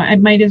 I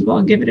might as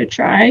well give it a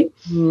try.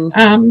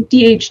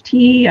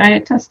 DHT, I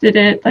had tested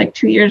it like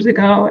 2 years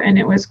ago, and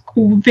it was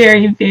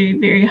very, very,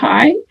 very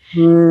high.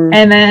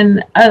 And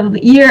then a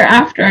year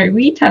after I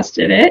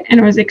retested it, and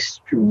it was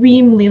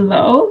extremely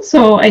low.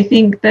 So I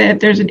think that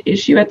there's an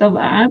issue at the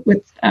lab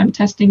with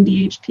testing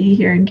DHT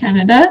here in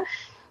Canada.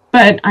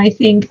 But I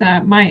think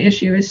that my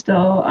issue is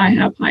still I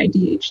have high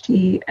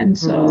DHT. And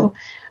so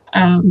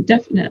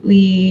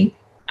definitely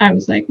I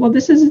was like, well,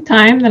 this is a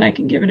time that I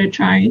can give it a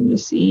try and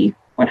just see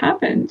what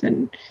happens.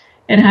 And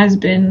it has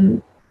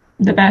been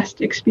the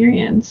best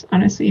experience,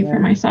 honestly, for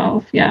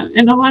myself. Yeah.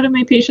 And a lot of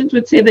my patients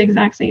would say the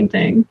exact same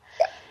thing,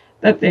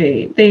 that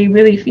they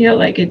really feel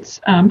like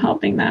it's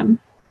helping them.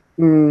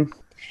 And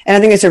I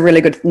think it's a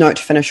really good note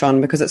to finish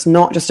on, because it's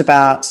not just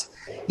about,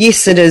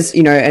 yes, it is,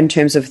 you know, in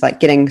terms of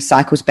like getting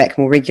cycles back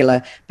more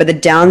regular, but the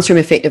downstream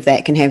effect of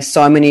that can have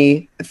so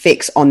many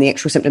effects on the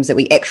actual symptoms that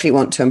we actually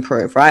want to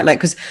improve, right? Like,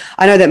 because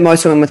I know that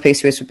most women with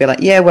PCOS would be like,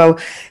 yeah, well,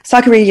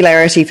 cycle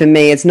regularity for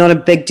me is not a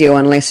big deal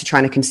unless you're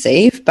trying to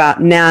conceive. But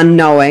now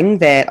knowing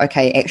that,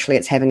 okay, actually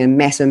it's having a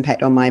massive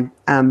impact on my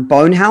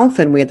bone health,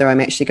 and whether I'm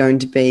actually going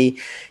to be,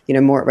 you know,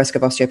 more at risk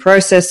of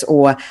osteoporosis,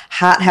 or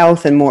heart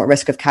health and more at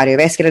risk of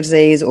cardiovascular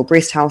disease, or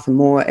breast health and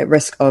more at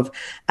risk of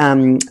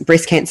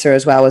breast cancer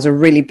as well, is a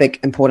really big,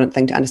 important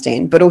thing to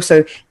understand. But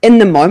also in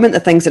the moment,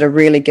 the things that are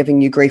really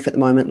giving you grief at the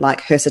moment,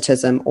 like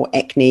hirsutism or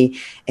acne,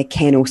 it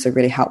can also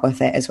really help with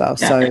that as well.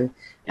 So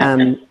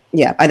I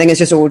think it's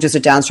just all just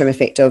a downstream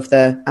effect of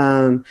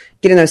the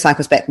getting those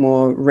cycles back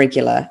more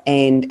regular,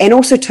 and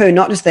also too,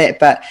 not just that,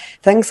 but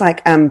things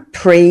like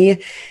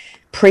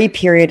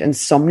pre-period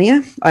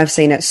insomnia. I've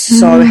seen it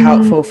so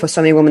helpful for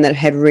so many women that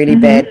have had really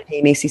bad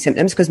PMSE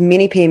symptoms, because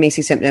many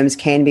PMSE symptoms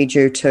can be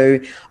due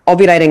to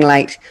ovulating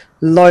late,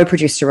 low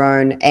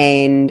progesterone,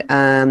 and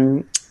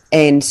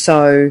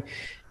so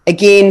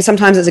again,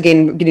 sometimes it's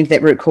getting to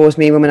that root cause.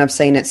 Many women I've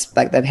seen, it's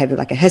like they've had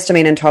like a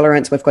histamine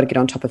intolerance. We've got to get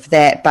on top of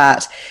that,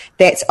 but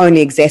that's only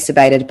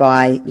exacerbated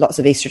by lots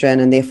of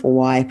estrogen, and therefore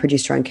why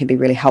progesterone can be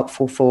really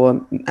helpful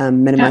for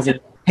minimizing.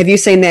 Have you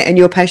seen that in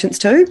your patients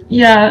too?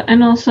 Yeah,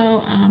 and also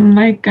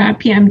like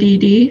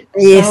PMDD.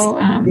 Yes. So,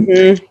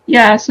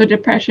 so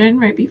depression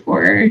right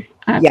before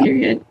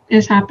period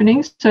is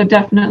happening. So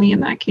definitely in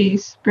that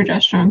case,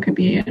 progesterone could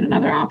be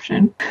another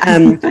option.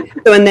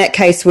 So in that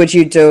case, would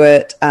you do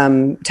it,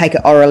 take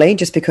it orally,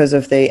 just because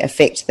of the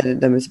effect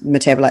that the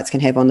metabolites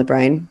can have on the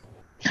brain?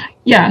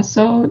 Yeah,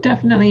 so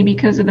definitely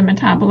because of the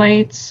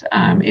metabolites,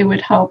 it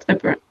would help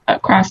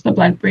across the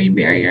blood-brain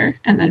barrier,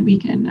 and then we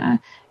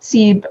can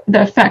see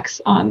the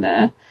effects on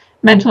the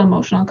mental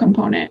emotional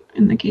component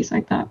in the case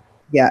like that.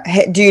 Yeah.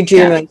 Do you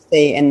generally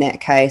see in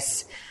that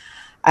case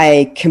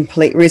a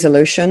complete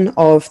resolution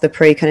of the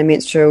kind of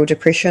menstrual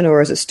depression,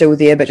 or is it still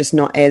there but just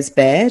not as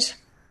bad?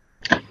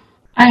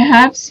 I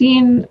have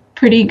seen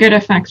pretty good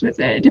effects with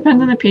it. It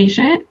depends on the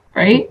patient,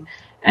 right?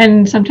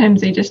 And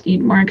sometimes they just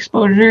need more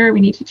exposure. We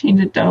need to change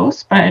the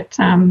dose, but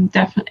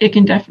it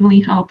can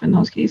definitely help in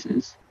those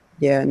cases.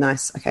 Yeah,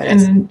 nice. Okay.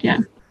 And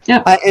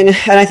and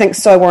I think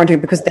so warranted,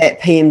 because that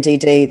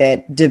PMDD,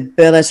 that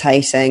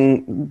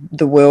debilitating,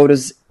 the world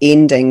is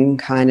ending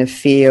kind of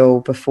feel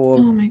before.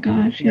 Oh my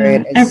gosh,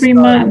 every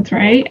month,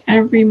 right?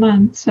 Every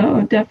month.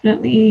 So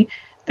definitely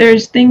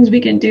there's things we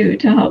can do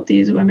to help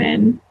these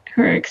women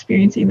who are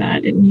experiencing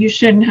that, and you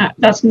shouldn't have,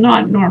 that's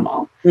not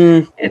normal.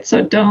 It's,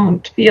 so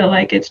don't feel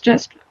like it's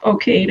just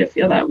okay to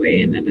feel that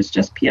way and then it's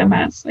just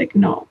PMS. Like,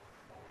 no,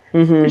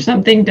 there's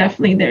something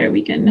definitely there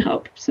we can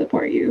help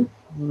support you.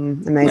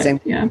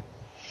 Amazing. With,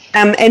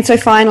 and so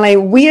finally,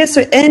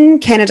 so in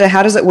Canada,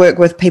 how does it work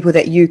with people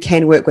that you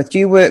can work with? Do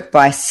you work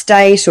by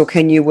state, or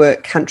can you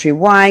work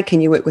countrywide?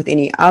 Can you work with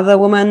any other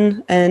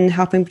woman in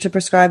helping to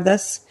prescribe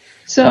this?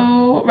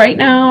 So right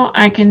now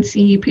I can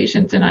see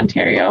patients in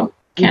Ontario,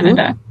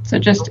 Canada. So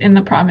just in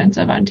the province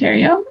of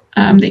Ontario,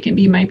 they can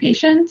be my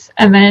patients.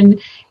 And then,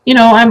 you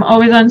know, I'm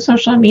always on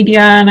social media,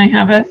 and I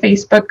have a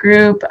Facebook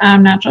group,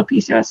 Natural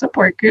PCOS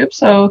Support Group.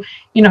 So,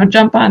 you know,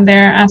 jump on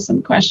there, ask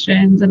some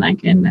questions, and I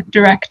can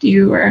direct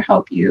you or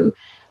help you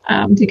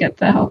to get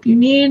the help you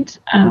need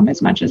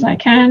as much as I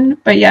can.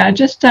 But yeah,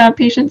 just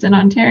patients in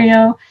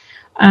Ontario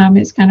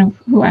is kind of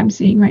who I'm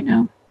seeing right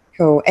now.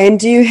 Cool. And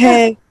do you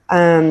have...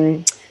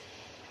 I'm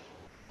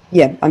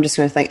just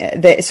going to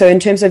think that. So in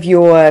terms of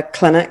your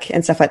clinic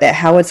and stuff like that,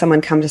 how would someone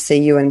come to see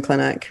you in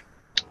clinic?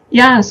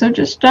 Yeah, so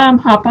just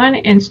hop on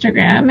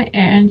Instagram,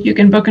 and you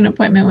can book an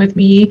appointment with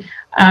me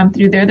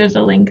through there. There's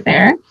a link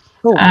there.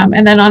 Cool.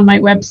 And then on my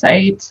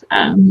website,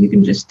 you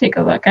can just take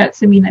a look at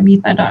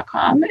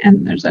saminamitha.com,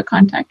 and there's a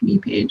contact me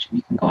page, and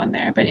you can go on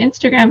there. But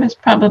Instagram is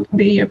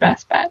probably your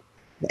best bet.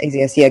 The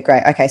easiest. Yeah,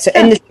 great. Okay, so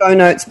in the show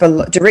notes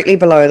directly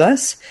below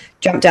this,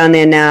 jump down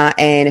there now,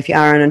 and if you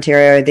are in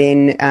Ontario,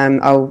 then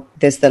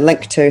there's the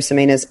link to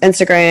Samina's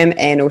Instagram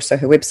and also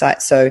her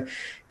website. So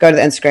go to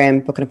the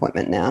Instagram, book an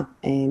appointment now,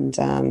 and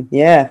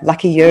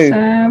lucky you.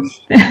 Oh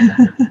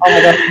my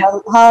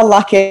God, how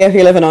lucky if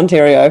you live in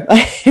Ontario.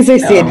 As I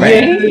said,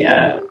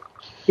 right?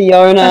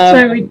 Fiona.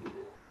 That's why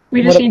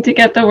we just need to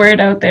get the word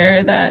out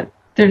there that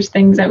there's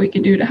things that we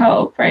can do to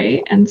help,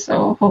 right? And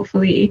so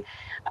hopefully,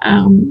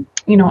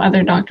 you know,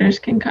 other doctors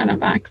can kind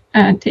of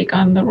take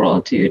on the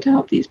role too to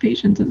help these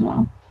patients as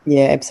well.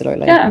 Yeah,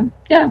 absolutely. Yeah.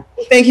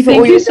 Thank you for Thank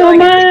all you you're so doing.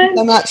 much. Thank you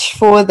so much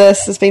for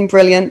this. It's been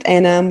brilliant,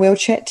 and we'll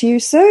chat to you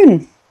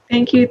soon.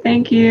 Thank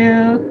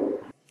you.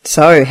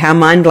 So, how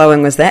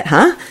mind-blowing was that,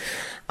 huh?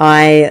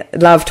 I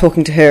love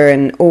talking to her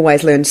and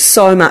always learn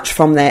so much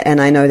from that, and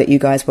I know that you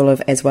guys will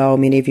have as well.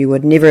 Many of you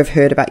would never have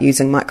heard about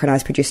using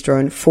micronized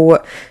progesterone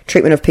for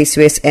treatment of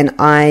PCOS, and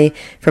I,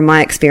 from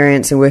my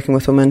experience in working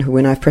with women who,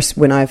 when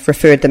I've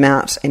referred them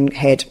out and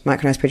had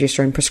micronized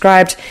progesterone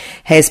prescribed,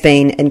 has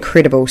been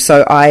incredible.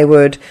 So I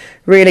would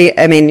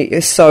really,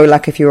 so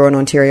like if you're in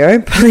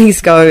Ontario, please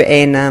go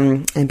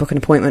and book an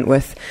appointment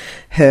with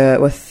her,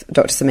 with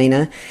Dr.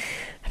 Samina.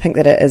 I think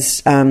that it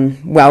is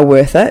well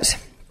worth it.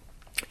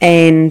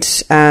 And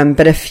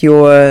but if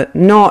you're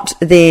not,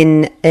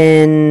 then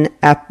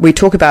we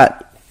talk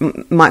about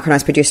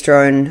micronized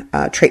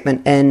progesterone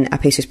treatment in our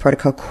PCOS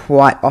protocol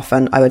quite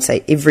often. I would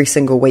say every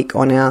single week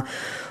on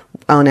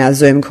our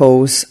Zoom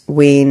calls,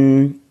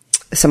 when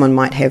someone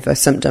might have a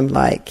symptom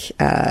like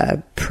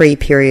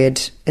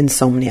pre-period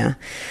insomnia,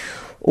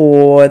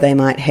 or they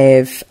might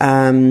have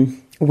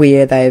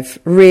where they've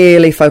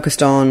really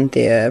focused on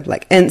their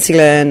like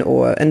insulin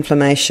or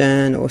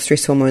inflammation or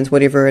stress hormones,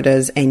 whatever it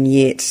is, and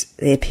yet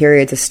their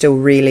periods are still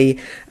really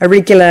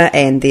irregular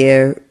and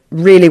they're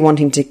really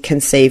wanting to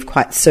conceive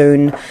quite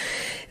soon,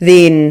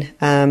 then,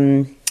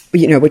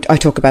 I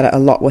talk about it a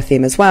lot with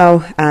them as well.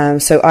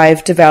 So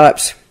I've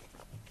developed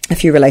a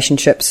few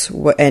relationships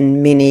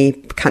in many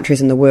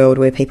countries in the world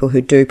where people who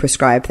do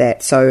prescribe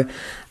that. So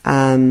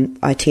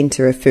I tend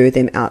to refer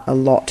them out a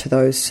lot to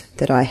those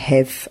that I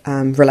have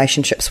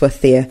relationships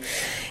with there.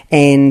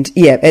 And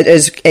yeah,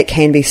 it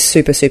can be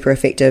super, super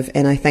effective.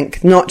 And I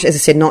think not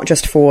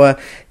just for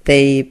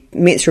the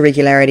menstrual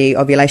regularity,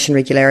 ovulation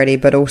regularity,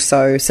 but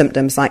also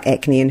symptoms like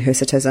acne and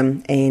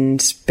hirsutism,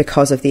 and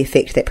because of the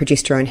effect that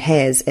progesterone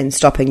has in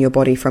stopping your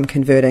body from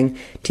converting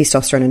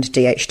testosterone into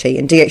DHT.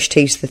 And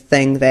DHT is the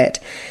thing that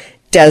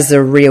does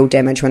the real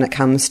damage when it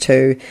comes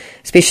to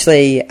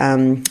especially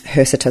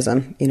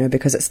hirsutism,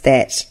 because it's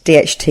that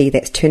DHT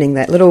that's turning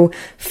that little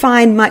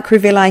fine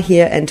microvilli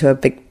hair into a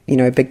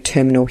big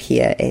terminal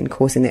hair and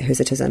causing that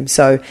hirsutism.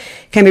 So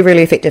it can be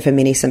really effective for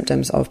many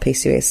symptoms of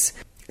PCOS.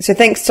 So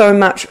thanks so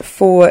much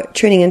for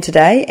tuning in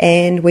today,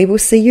 and we will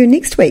see you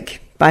next week.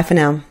 Bye for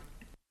now.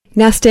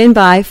 Now stand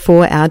by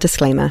for our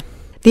disclaimer.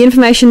 The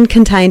information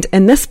contained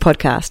in this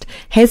podcast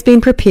has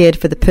been prepared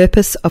for the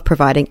purpose of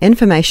providing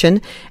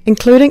information,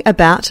 including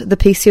about the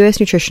PCOS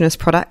nutritionist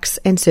products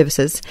and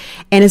services,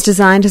 and is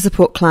designed to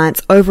support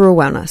clients' overall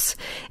wellness.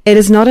 It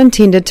is not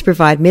intended to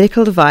provide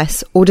medical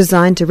advice or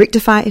designed to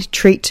rectify,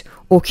 treat,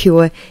 or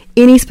cure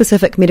any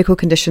specific medical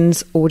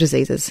conditions or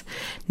diseases.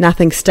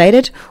 Nothing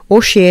stated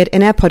or shared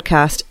in our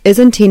podcast is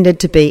intended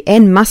to be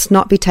and must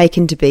not be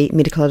taken to be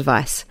medical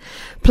advice.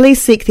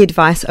 Please seek the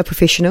advice of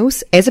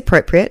professionals as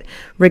appropriate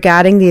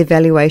regarding the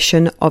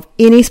evaluation of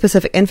any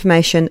specific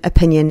information,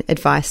 opinion,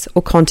 advice,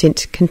 or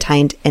content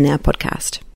contained in our podcast.